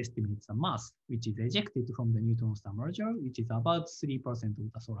also estimate the mass, which is ejected from the neutron star merger, which is about 3% of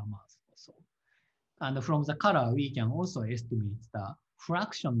the solar mass or so. And from the color, we can also estimate the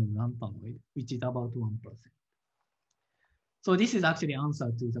fraction of lantanoid, which is about 1%. So this is actually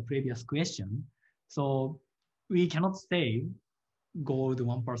answer to the previous question. So we cannot say gold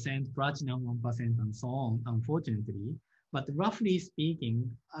 1%, platinum 1%, and so on, unfortunately. But roughly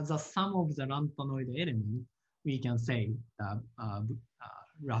speaking, as a sum of the lantanoid element, we can say the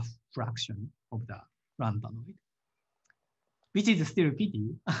rough fraction of the lantanoid, which is still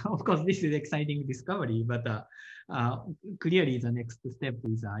pity. Of course, this is exciting discovery, but clearly the next step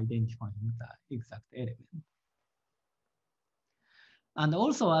is identifying the exact element. And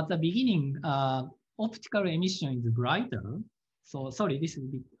also at the beginning, optical emission is brighter. So sorry, this is a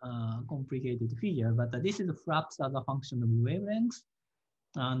bit complicated figure, but this is flux as a function of wavelength.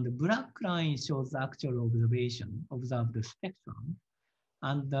 And the black line shows the actual observed spectrum.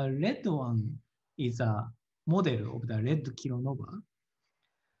 And the red one is a model of the red kilonova.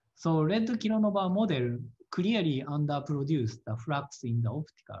 So red kilonova model clearly underproduced the flux in the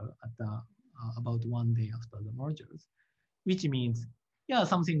optical at about 1 day after the mergers, which means, yeah,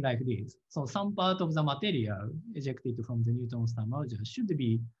 something like this. So some part of the material ejected from the neutron star merger should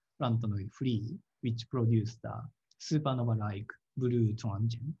be lantanoid free, which produced the supernova-like blue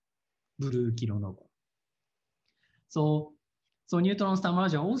transient, blue kilonova. So neutron star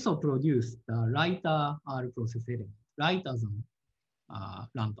merger also produced the lighter R process element, lighter than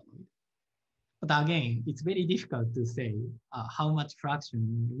lantanoid. But again, it's very difficult to say how much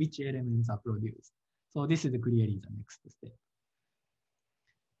fraction, which elements are produced. So this is clearly the next step.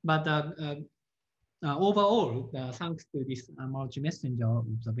 But overall, thanks to this multi-messenger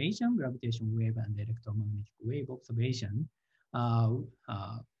observation, gravitational wave and electromagnetic wave observation,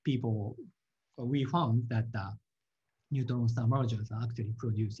 we found that neutron star mergers are actually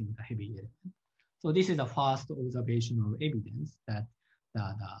producing the heavy element. So this is the first observational evidence that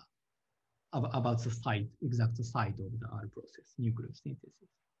about the site, exact site of the R process, nucleosynthesis.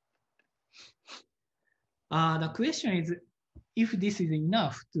 The question is, if this is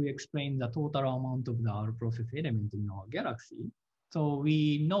enough to explain the total amount of the R process element in our galaxy, so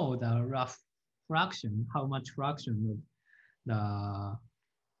we know the rough fraction, how much fraction of the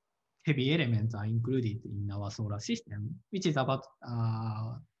heavy elements are included in our solar system, which is about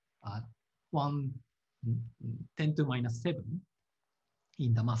 10 to minus 7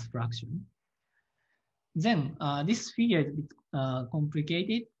 in the mass fraction. Then this figure is a bit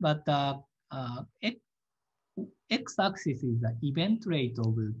complicated, but x-axis is the event rate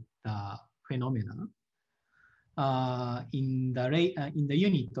of the phenomena in the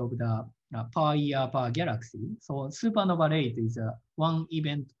unit of the per year per galaxy. So supernova rate is 1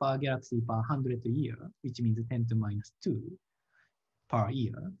 event per galaxy per 100 year, which means 10 to minus 2 per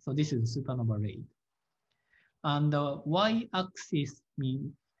year. So this is supernova rate. And the y-axis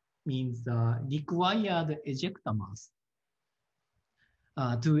means required ejector mass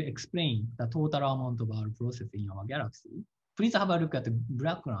to explain the total amount of our process in our galaxy. Please have a look at the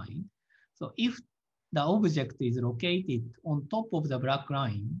black line. So if the object is located on top of the black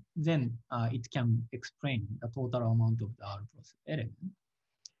line, then it can explain the total amount of the R process element.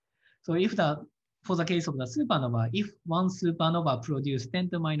 So if for the case of the supernova, if one supernova produces 10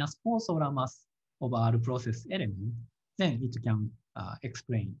 to minus 4 solar mass of R process element, then it can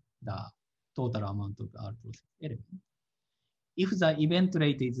explain the total amount of the R process element. If the event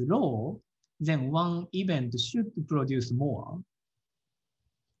rate is low, then one event should produce more.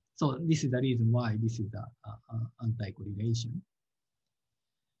 So this is the reason why this is an anti-correlation.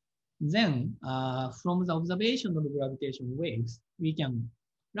 Then from the observation of gravitational waves, we can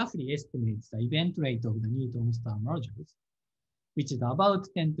roughly estimate the event rate of the neutron star mergers, which is about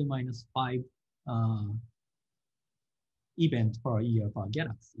 10 to minus 5 events per year per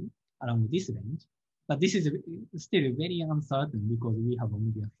galaxy around this range. But this is still very uncertain because we have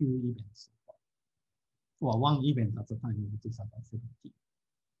only a few events so far, or one event at the time of 2017.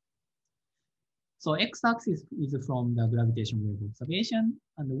 So x-axis is from the gravitational wave observation,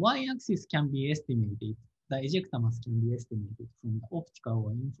 and the y-axis can be estimated. The ejecta mass can be estimated from the optical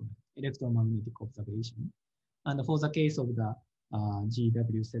or infrared electromagnetic observation. And for the case of the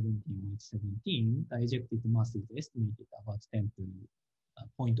GW17 the ejected mass is estimated about 10 to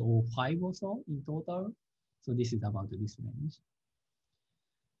 0.05 or so in total. So this is about this range.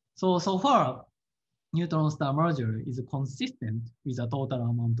 So far, neutron star merger is consistent with the total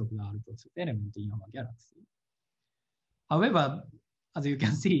amount of the R-process element in our galaxy. However, as you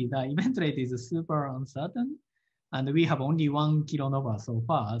can see, the event rate is super uncertain, and we have only 1 kilonova so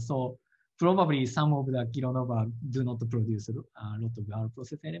far. So probably some of the kilonova do not produce a lot of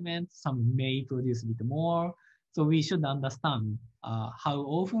R-process elements. Some may produce a bit more. So we should understand how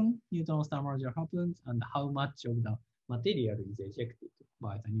often neutron star merger happens and how much of the material is ejected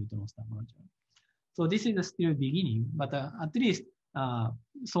by the neutron star merger. So this is still beginning, but at least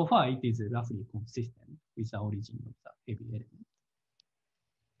so far it is roughly consistent with the origin of the heavy element.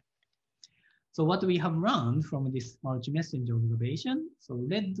 So what we have learned from this multi-messenger observation, so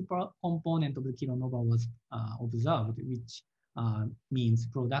red component of the kilonova was observed, which means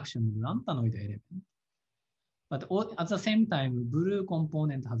production of lanthanoid element. But at the same time, blue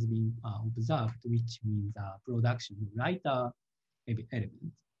component has been observed, which means production of lighter heavy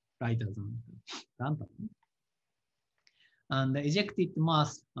element, lighter than lanthanum. And the ejected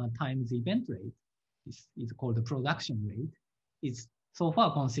mass times event rate is called the production rate. It's so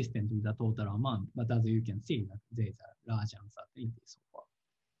far consistent with the total amount, but as you can see, that there is a large uncertainty so far.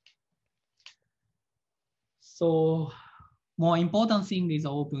 So more important thing is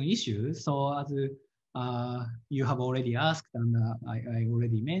open issue. So as you have already asked and I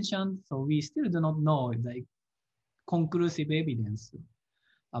already mentioned, so we still do not know the conclusive evidence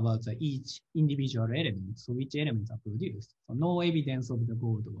about each individual element, so which elements are produced. So no evidence of the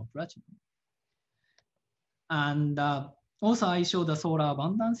gold or platinum. And also I show the solar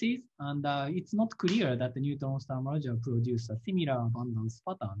abundances, and it's not clear that the neutron star merger produce a similar abundance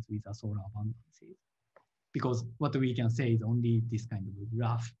patterns with the solar abundances, because what we can say is only this kind of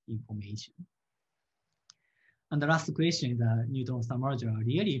rough information. And the last question is the neutron star merger are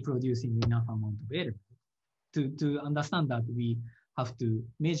really producing enough amount of element. To understand that, we have to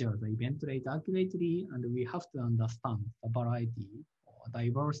measure the event rate accurately, and we have to understand the variety or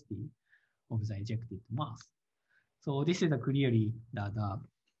diversity of the ejected mass. So this is clearly the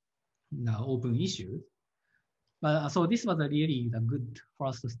open issue. But so this was really the good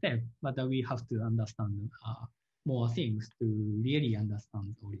first step, but we have to understand more things to really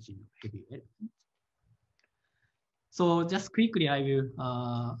understand the origin of heavy elements. So just quickly, I will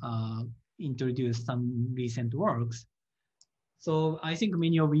introduce some recent works. So I think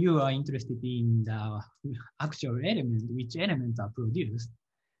many of you are interested in the actual element, which elements are produced.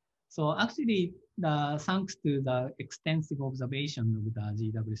 So actually, thanks to the extensive observation of the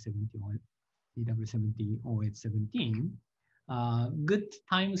GW17 good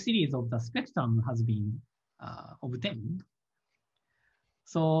time series of the spectrum has been obtained.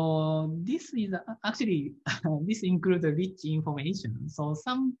 So this is actually, this includes rich information. So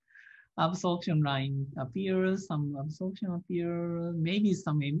some absorption line appears, some absorption appears, maybe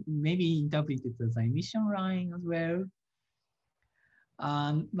interpreted as an emission line as well.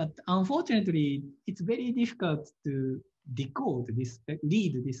 But unfortunately, it's very difficult to decode this,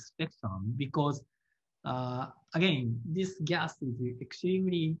 read this spectrum, because again, this gas is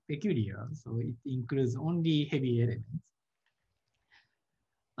extremely peculiar. So it includes only heavy elements.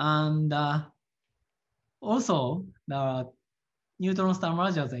 And also, the neutron star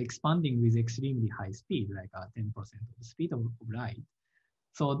mergers are expanding with extremely high speed, like 10% of the speed of light.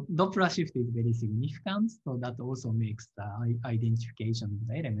 So Doppler shift is very significant. So that also makes the identification of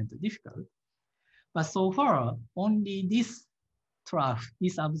the element difficult. But so far, only this trough,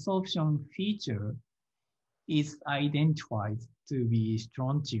 this absorption feature is identified to be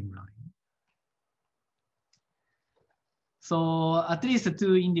strontium line. So at least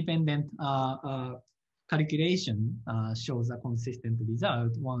two independent calculation shows a consistent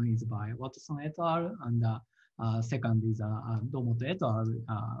result. One is by Watson et al. And second is Domoto et al.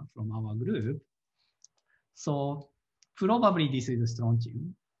 From our group. So probably this is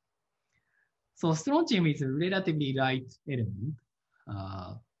strontium. So strontium is a relatively light element.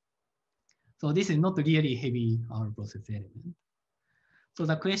 So this is not really heavy process element. So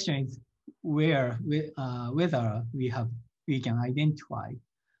the question is whether we can identify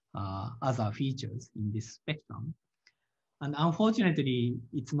other features in this spectrum. And unfortunately,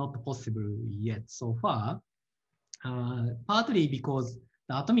 it's not possible yet so far, partly because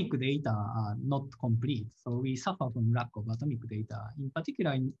the atomic data are not complete. So we suffer from lack of atomic data, in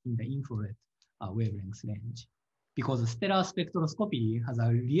particular in the infrared wavelength range. Because stellar spectroscopy has a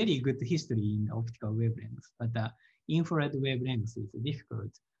really good history in the optical wavelengths, but the infrared wavelengths is difficult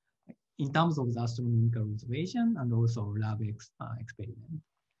in terms of the astronomical observation and also lab experiment.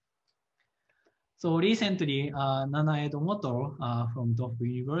 So recently, Nanae Domoto from Tohoku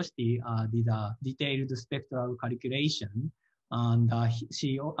University did a detailed spectral calculation, and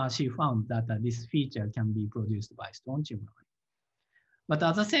she found that this feature can be produced by strontium line. But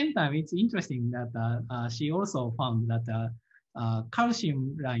at the same time, it's interesting that she also found that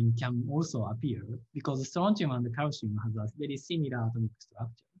calcium line can also appear because strontium and calcium has a very similar atomic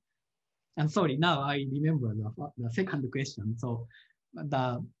structure. And sorry, now I remember the second question. So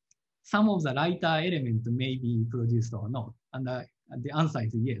some of the lighter element may be produced or not. And the answer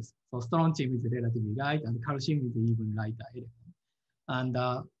is yes. So strontium is relatively light and calcium is even lighter element.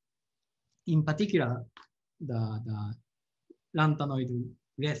 And in particular, the lantanoid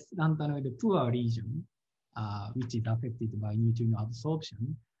poor region, which is affected by neutrino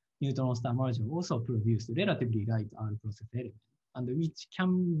absorption, neutron star merger also produce relatively light R process element, and which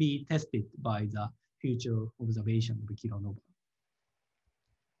can be tested by the future observation of kilonova.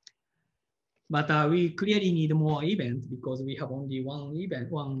 But we clearly need more events because we have only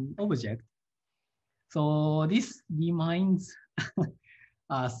one object. So this reminds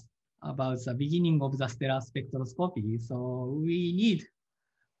us about the beginning of the stellar spectroscopy. So we need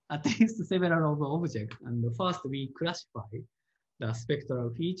at least several of objects. And first we classify the spectral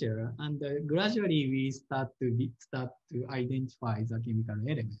feature, and gradually we start to identify the chemical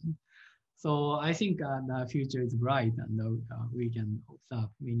element. So I think the future is bright, and we can observe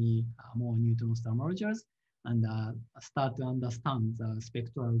many more neutron star mergers and start to understand the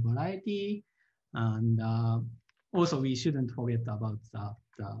spectral variety. And also we shouldn't forget about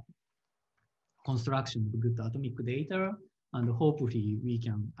the construction of good atomic data, and hopefully we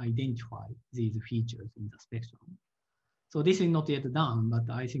can identify these features in the spectrum. So this is not yet done, but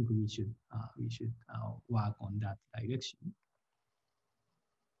I think we should work on that direction.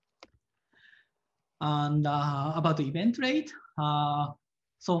 And about the event rate,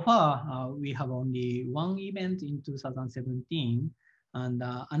 so far we have only one event in 2017 and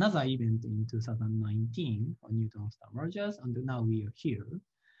another event in 2019 on neutron star mergers, and now we are here.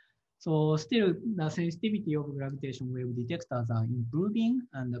 So still the sensitivity of gravitation wave detectors are improving,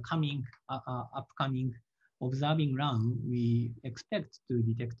 and the upcoming observing run, we expect to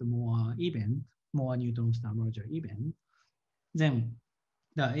detect more neutron star merger events. Then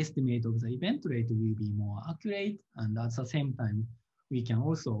the estimate of the event rate will be more accurate, and at the same time, we can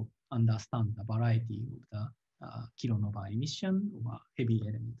also understand the variety of the kilonova emission or heavy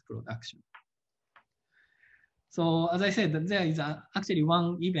element production. So as I said, there is actually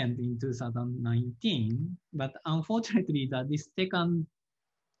one event in 2019, but unfortunately this second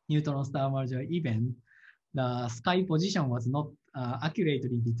neutron star merger event, the sky position was not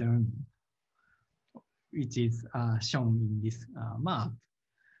accurately determined, which is shown in this map.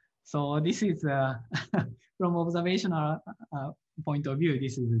 So this is, from observational point of view,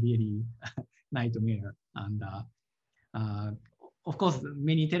 this is really nightmare. And of course,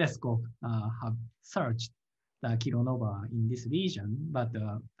 many telescopes have searched the kilonova in this region, but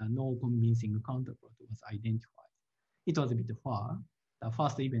no convincing counterpart was identified. It was a bit far. The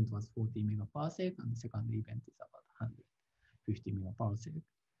first event was 40 megaparsec, and the second event is about 150 megaparsec.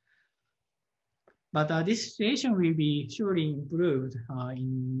 But this situation will be surely improved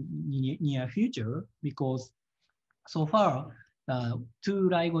in near future, because so far, 2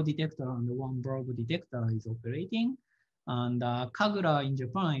 LIGO detector and 1 Bravo detector is operating, and Kagura in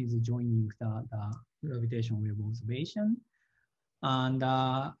Japan is joining the gravitational wave observation. And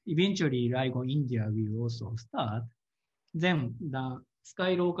eventually LIGO India will also start. Then the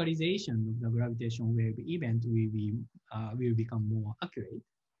sky localization of the gravitational wave event will become more accurate.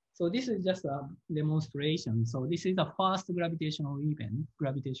 So this is just a demonstration. So this is the first gravitational wave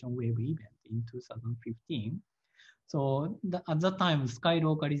event in 2015. So at that time, sky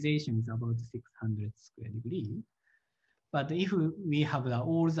localization is about 600 square degrees. But if we have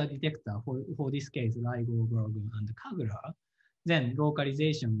all the detector for this case, LIGO, Bergen, and Kagler, then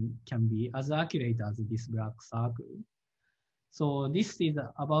localization can be as accurate as this black circle. So this is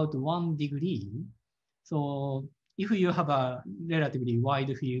about 1 degree. So if you have a relatively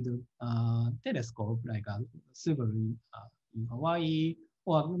wide field telescope, like a Subaru in Hawaii,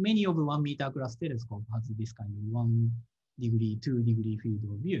 or many of 1 meter class telescope has this kind of 1 degree, 2 degree field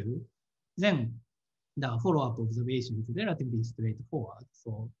of view, then the follow-up observation is relatively straightforward.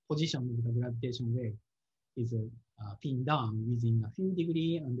 So position of the gravitational wave is pinned down within a few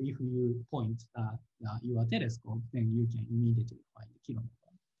degrees, and if you point your telescope, then you can immediately find the kilonova.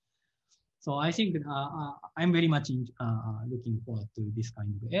 So I think I'm very much looking forward to this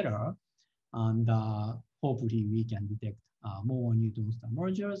kind of error, and hopefully we can detect more neutron star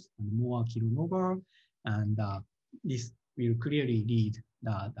mergers and more kilonova, and this will clearly lead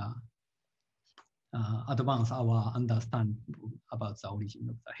the advance our understanding about the origin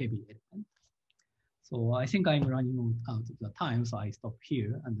of the heavy element. So I think I'm running out of the time, so I stop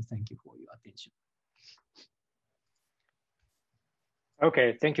here and thank you for your attention.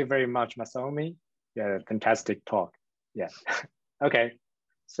 Okay, thank you very much, Masaomi. Yeah, fantastic talk. Yeah. Okay,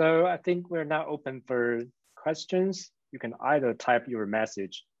 so I think we're now open for questions. You can either type your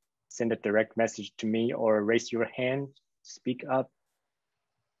message, send a direct message to me, or raise your hand, speak up.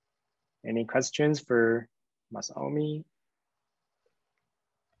 Any questions for Masaomi?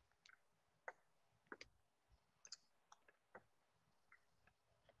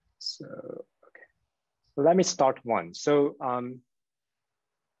 So, okay. So let me start one. So,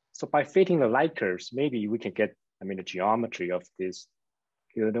 so by fitting the light curves, maybe we can get, the geometry of this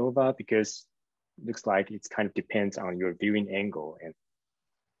kilonova, because it looks like it kind of depends on your viewing angle. And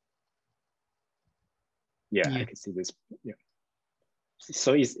yeah. I can see this. Yeah.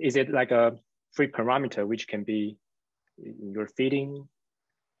 So is it like a free parameter which can be in your fitting?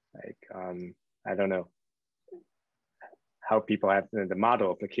 Like, I don't know how people have the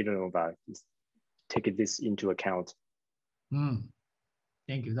model of the kilonova is taking this into account.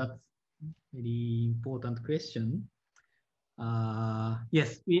 Thank you. That's a very important question.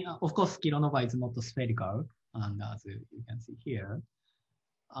 Yes, of course, kilonova is not spherical, and as you can see here,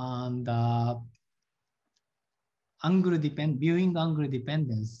 and viewing angle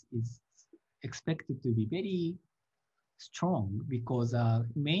dependence is expected to be very strong because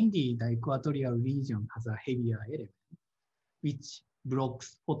mainly the equatorial region has a heavier element, which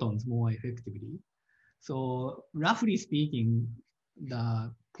blocks photons more effectively. So roughly speaking,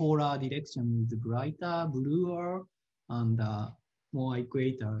 the polar direction is brighter, bluer, and more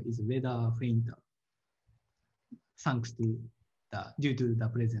equator is redder, fainter, thanks to due to the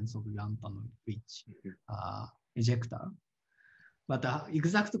presence of lantern-rich ejector. But the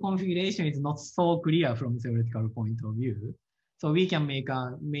exact configuration is not so clear from theoretical point of view. So we can make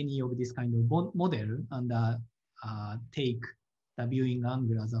many of this kind of model and take the viewing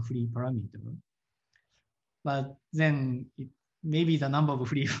angle as a free parameter. But then maybe the number of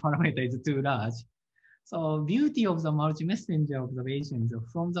free parameters is too large. So beauty of the multi-messenger observation is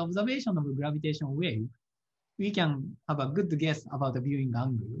from the observation of a gravitational wave, we can have a good guess about the viewing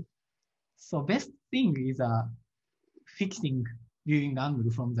angle. So best thing is fixing viewing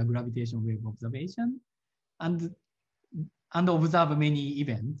angle from the gravitational wave observation and observe many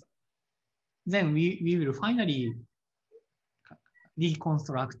events. Then we will finally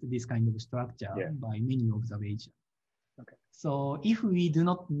reconstruct this kind of structure by many observations. Okay. So if we do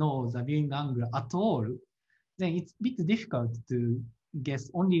not know the viewing angle at all, then it's a bit difficult to guess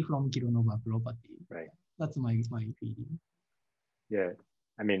only from kilonova property. Right. That's my feeling. Yeah,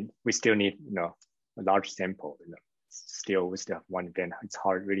 we still need a large sample. Still, we still have one event. It's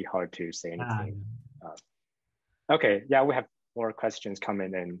really hard to say anything. Okay, yeah, we have more questions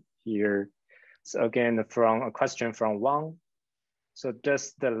coming in here. So again, a question from Wang. So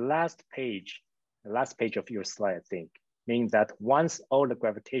does the last page of your slide, I think, mean that once all the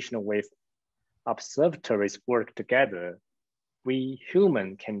gravitational wave observatories work together, we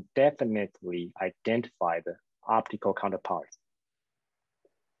human can definitely identify the optical counterparts?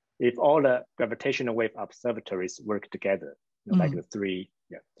 If all the gravitational wave observatories work together, like the three,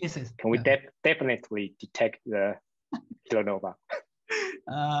 yes. Can we definitely detect the kilonova?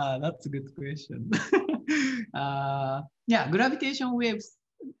 That's a good question. Yeah, gravitation waves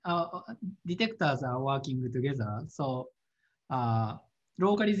detectors are working together, so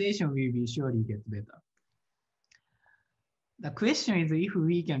localization will be surely get better. The question is if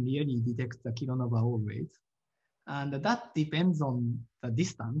we can really detect the kilonova always, and that depends on the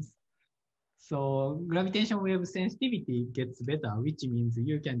distance. So gravitation wave sensitivity gets better, which means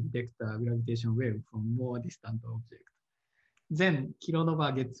you can detect the gravitation wave from more distant objects. then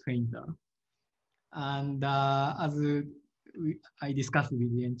kilonova gets fainter. And as I discussed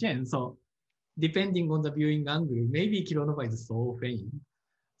with Yan Chen, so depending on the viewing angle, maybe kilonova is so faint.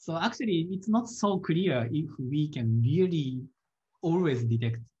 So actually, it's not so clear if we can really always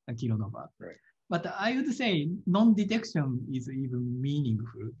detect a kilonova. Right. But I would say non-detection is even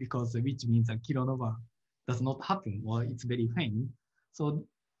meaningful because which means a kilonova does not happen or it's very faint. So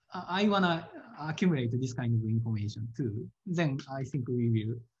I want to accumulate this kind of information too. Then I think we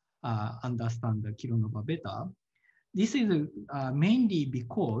will understand the kilonova better. This is mainly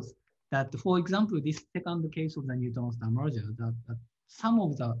because that, for example, this second case of the neutron star merger, that some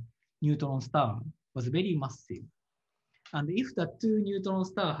of the neutron star was very massive. And if the two neutron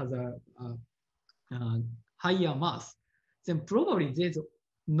star has a higher mass, then probably there's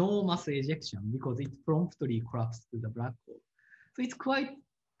no mass ejection because it promptly collapses to the black hole. So it's quite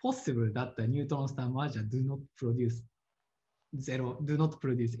possible that the neutron star merger do not produce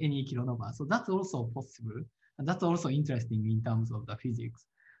any kilonova. So that's also possible. And that's also interesting in terms of the physics.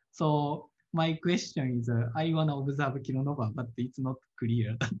 So my question is, I want to observe kilonova, but it's not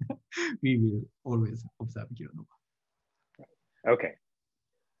clear that we will always observe kilonova. Okay.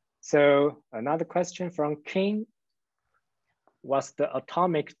 So another question from King. Was the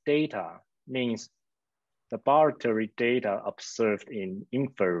atomic data means laboratory data observed in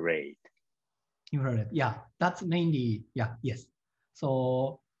infrared? Infrared, yeah, that's mainly, yeah, yes.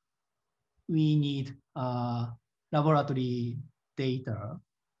 So we need laboratory data.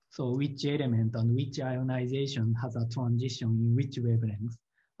 So which element and which ionization has a transition in which wavelengths.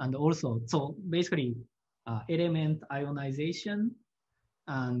 And also, so basically element ionization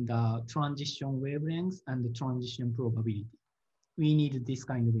and transition wavelengths and the transition probability. We need this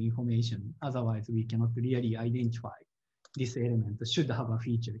kind of information. Otherwise, we cannot really identify this element should have a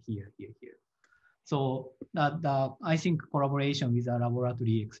feature here, here, here. So I think collaboration with a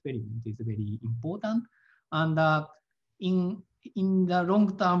laboratory experiment is very important. And in the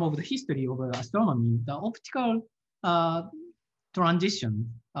long term of the history of astronomy, the optical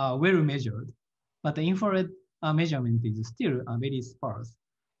transition are well measured, but the infrared measurement is still very sparse.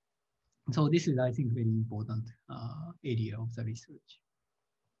 So this is, I think, very important area of the research.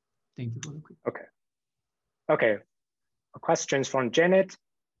 Thank you for the question. Okay. Okay. Questions from Janet.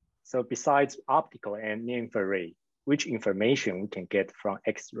 So besides optical and infrared, which information we can get from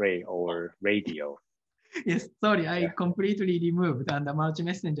X-ray or radio? Yes, sorry, I completely removed, and the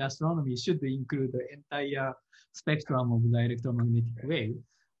multi-messenger astronomy should include the entire spectrum of the electromagnetic wave.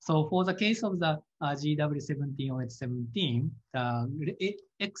 So for the case of the GW17 or H17,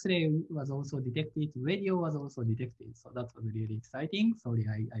 X-ray was also detected, radio was also detected. So that was really exciting. Sorry,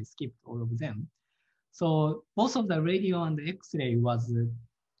 I skipped all of them. So both of the radio and the X-ray was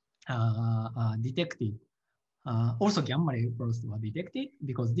detected. Also gamma ray bursts were detected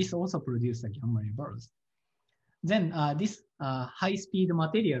because this also produced a gamma ray burst. Then this high-speed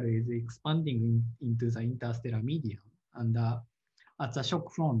material is expanding into the interstellar medium, and at the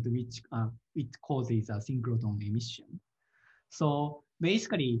shock front, which it causes a synchrotron emission. So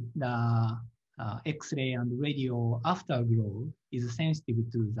basically, the X-ray and radio afterglow is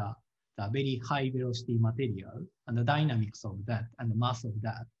sensitive to the very high velocity material and the dynamics of that and the mass of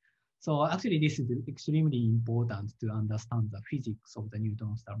that. So actually, this is extremely important to understand the physics of the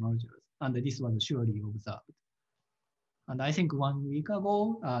neutron star mergers, and this was surely observed. And I think 1 week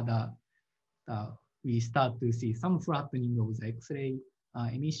ago, we start to see some flattening of the X-ray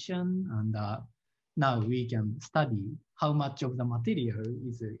emission, and now we can study how much of the material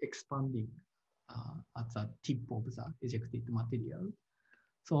is expanding at the tip of the ejected material.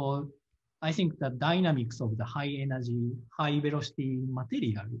 So I think the dynamics of the high energy, high velocity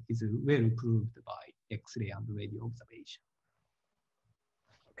material is well proved by X-ray and radio observation.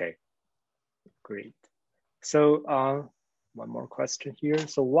 Okay, great. So one more question here.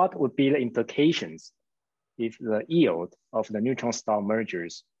 So what would be the implications if the yield of the neutron star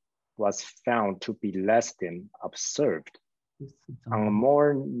mergers was found to be less than observed? On a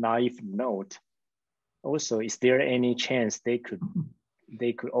more naive note, also, is there any chance they could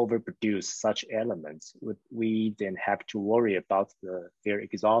overproduce such elements? Would we then have to worry about their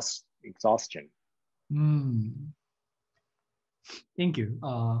exhaustion? Thank you.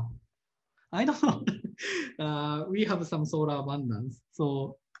 I don't know. We have some solar abundance.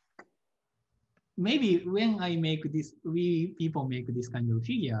 So maybe when I make this, people make this kind of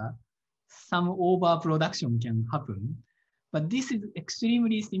figure, some overproduction can happen. But this is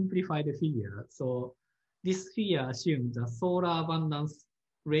extremely simplified figure. So this figure assumes the solar abundance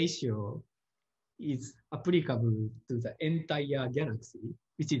ratio is applicable to the entire galaxy,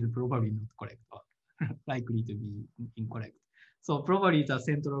 which is probably not correct or likely to be incorrect. So probably the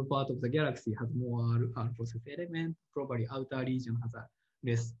central part of the galaxy has more R process element. Probably outer region has a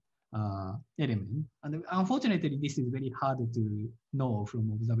less element. And unfortunately, this is very hard to know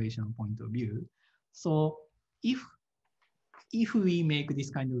from observational point of view. So if we make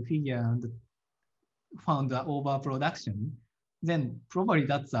this kind of figure and found the overproduction, then probably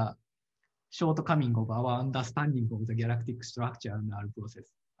that's a shortcoming of our understanding of the galactic structure and R process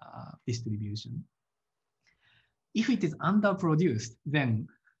distribution. If it is underproduced, then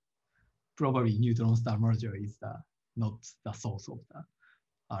probably neutron star merger is not the source of the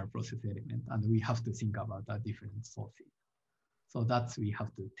R process element, and we have to think about the different sources. So that's we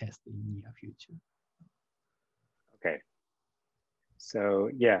have to test in near future. Okay. So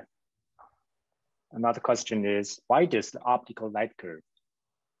yeah, another question is, why does the optical light curve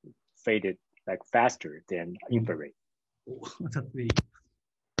faded like faster than infrared? Oh, that's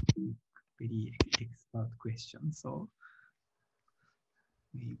very expert question. So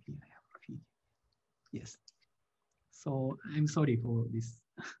maybe I have a figure. Yes. So I'm sorry for this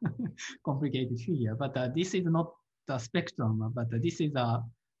complicated figure, but this is not the spectrum, but this is a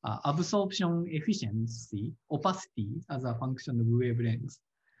absorption efficiency, opacity as a function of wavelength.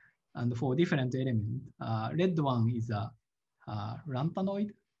 And for different elements, red one is a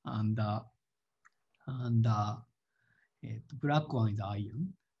lantanoid, and black one is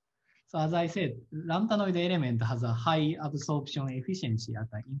iron. So as I said, lantanoid element has a high absorption efficiency at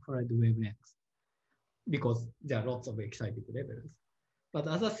the infrared wavelength because there are lots of excited levels. But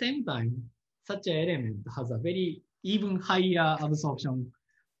at the same time, such an element has a very even higher absorption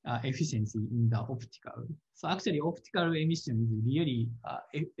efficiency in the optical. So actually optical emission is really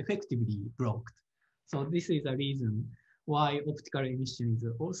effectively blocked. So this is a reason why optical emission is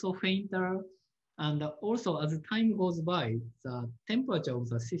also fainter. And also as time goes by, the temperature of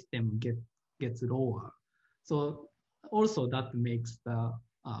the system gets lower. So also that makes the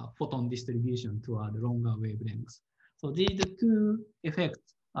photon distribution toward longer wavelengths. So these two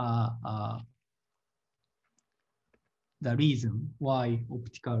effects are the reason why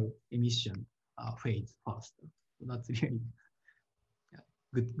optical emission fades faster. So that's really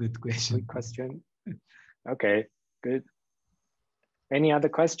good question. Good question. Okay, good. Any other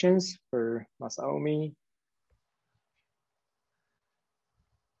questions for Masaomi?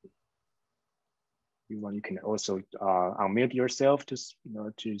 You can also unmute yourself to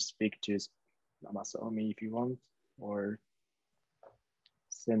speak to Masaomi if you want, or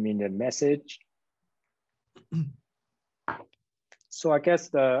send me a message. So I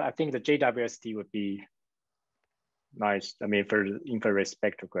guess I think the JWST would be nice. I mean, for infrared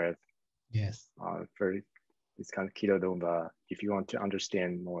spectrograph. Yes. For this kind of kilonova, if you want to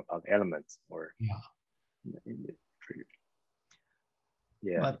understand more about elements, or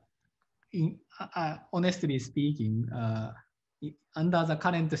But honestly speaking, under the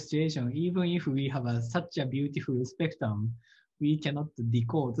current situation, even if we have such a beautiful spectrum, we cannot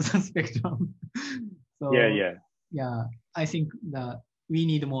decode the spectrum. So yeah, I think that we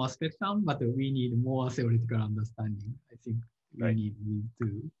need more spectrum, but we need more theoretical understanding. I think we need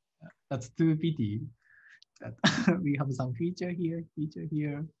to. That's too pity that we have some feature here.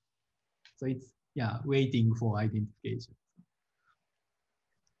 So it's waiting for identification.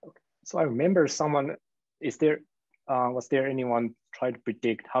 Okay. So I remember someone. Was there anyone trying to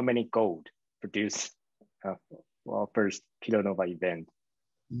predict how many gold produced first kilonova event?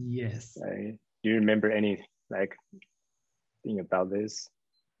 Yes. Do you remember any thing about this?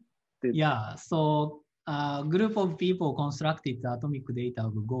 Yeah. So a group of people constructed the atomic data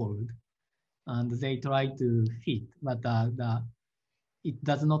of gold, and they try to fit, but it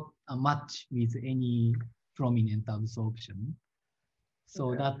does not match with any prominent absorption.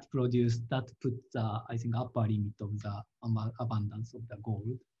 So that puts I think upper limit of the abundance of the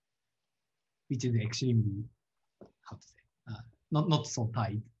gold, which is extremely, how to say, not so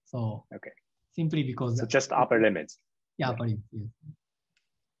tight. So simply because so just upper limits. Yeah, upper limit. Yes.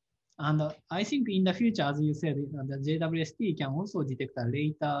 And I think in the future, as you said, the JWST can also detect a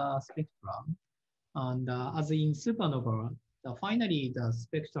later spectrum. And as in supernova, finally the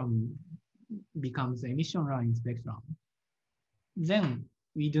spectrum becomes emission line spectrum. Then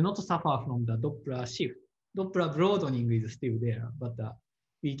we do not suffer from the Doppler shift. Doppler broadening is still there, but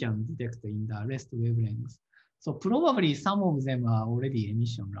we can detect in the rest wavelengths. So probably some of them are already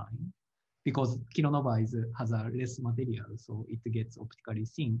emission line because kilonova has a less material, so it gets optically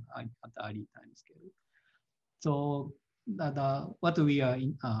thin at the early time scale. So what we are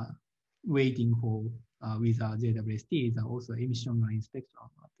waiting for with JWST is also emission line spectrum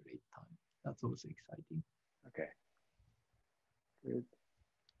at the late time. That's also exciting. Okay. Good.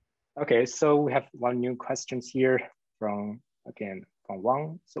 Okay, so we have one new question here from again from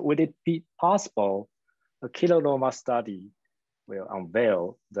Wang. So would it be possible a kilonoma study will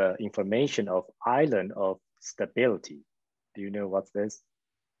unveil the information of island of stability? Do you know what's this?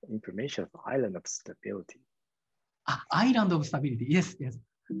 Information of island of stability. Island of stability. Yes, yes.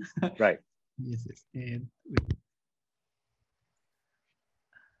 Right. Yes, yes.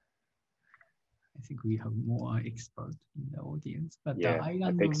 I think we have more expert in the audience, but yeah, the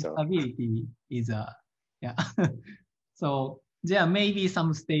island of so. stability is yeah. So there may be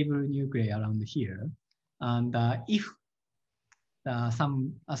some stable nuclei around here, and if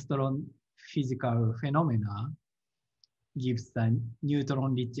some astrophysical phenomena gives the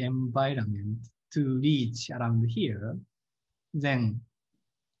neutron-rich environment to reach around here, then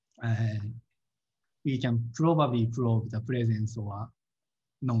we can probably prove the presence or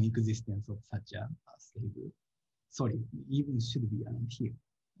non-existence of such a stable solid, even should be around here.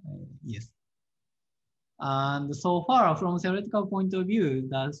 Yes. And so far, from theoretical point of view,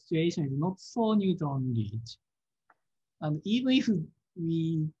 the situation is not so neutron-rich. And even if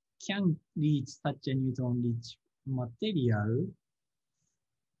we can reach such a neutron-rich material,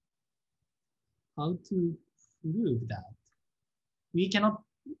 how to prove that? We cannot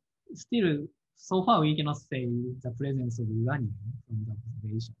still, so far we cannot say the presence of uranium from the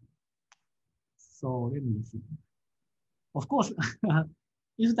observation. So let me see. Of course,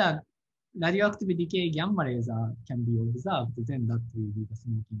 if the radioactive decay gamma rays can be observed, then that will be the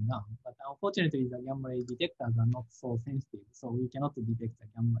smoking gun. But unfortunately, the gamma ray detectors are not so sensitive, so we cannot detect the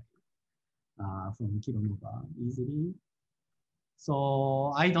gamma ray from kilonova easily.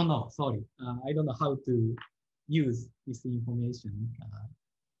 So I don't know, sorry. I don't know how to use this information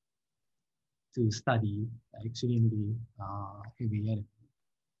to study extremely heavy element.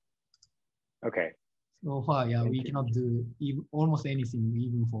 Okay. So far, yeah, we cannot do almost anything,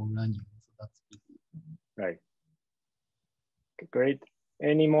 even for uranium. So that's easy. Right. Okay, great.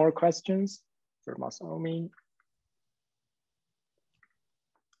 Any more questions for Masaomi?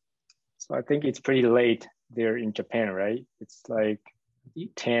 So I think it's pretty late there in Japan, right? It's like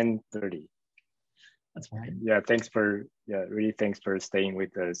 10:30. That's fine. Yeah, really thanks for staying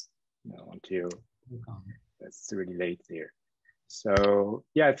with us, until it's really late there. So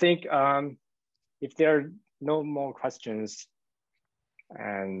yeah, I think if there are no more questions,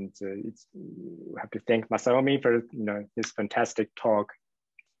 and we have to thank Masaomi for this fantastic talk,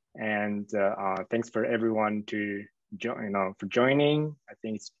 and thanks for everyone to for joining. I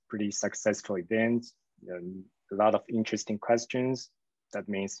think it's pretty successful event. A lot of interesting questions. That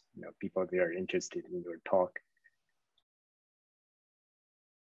means people they are interested in your talk.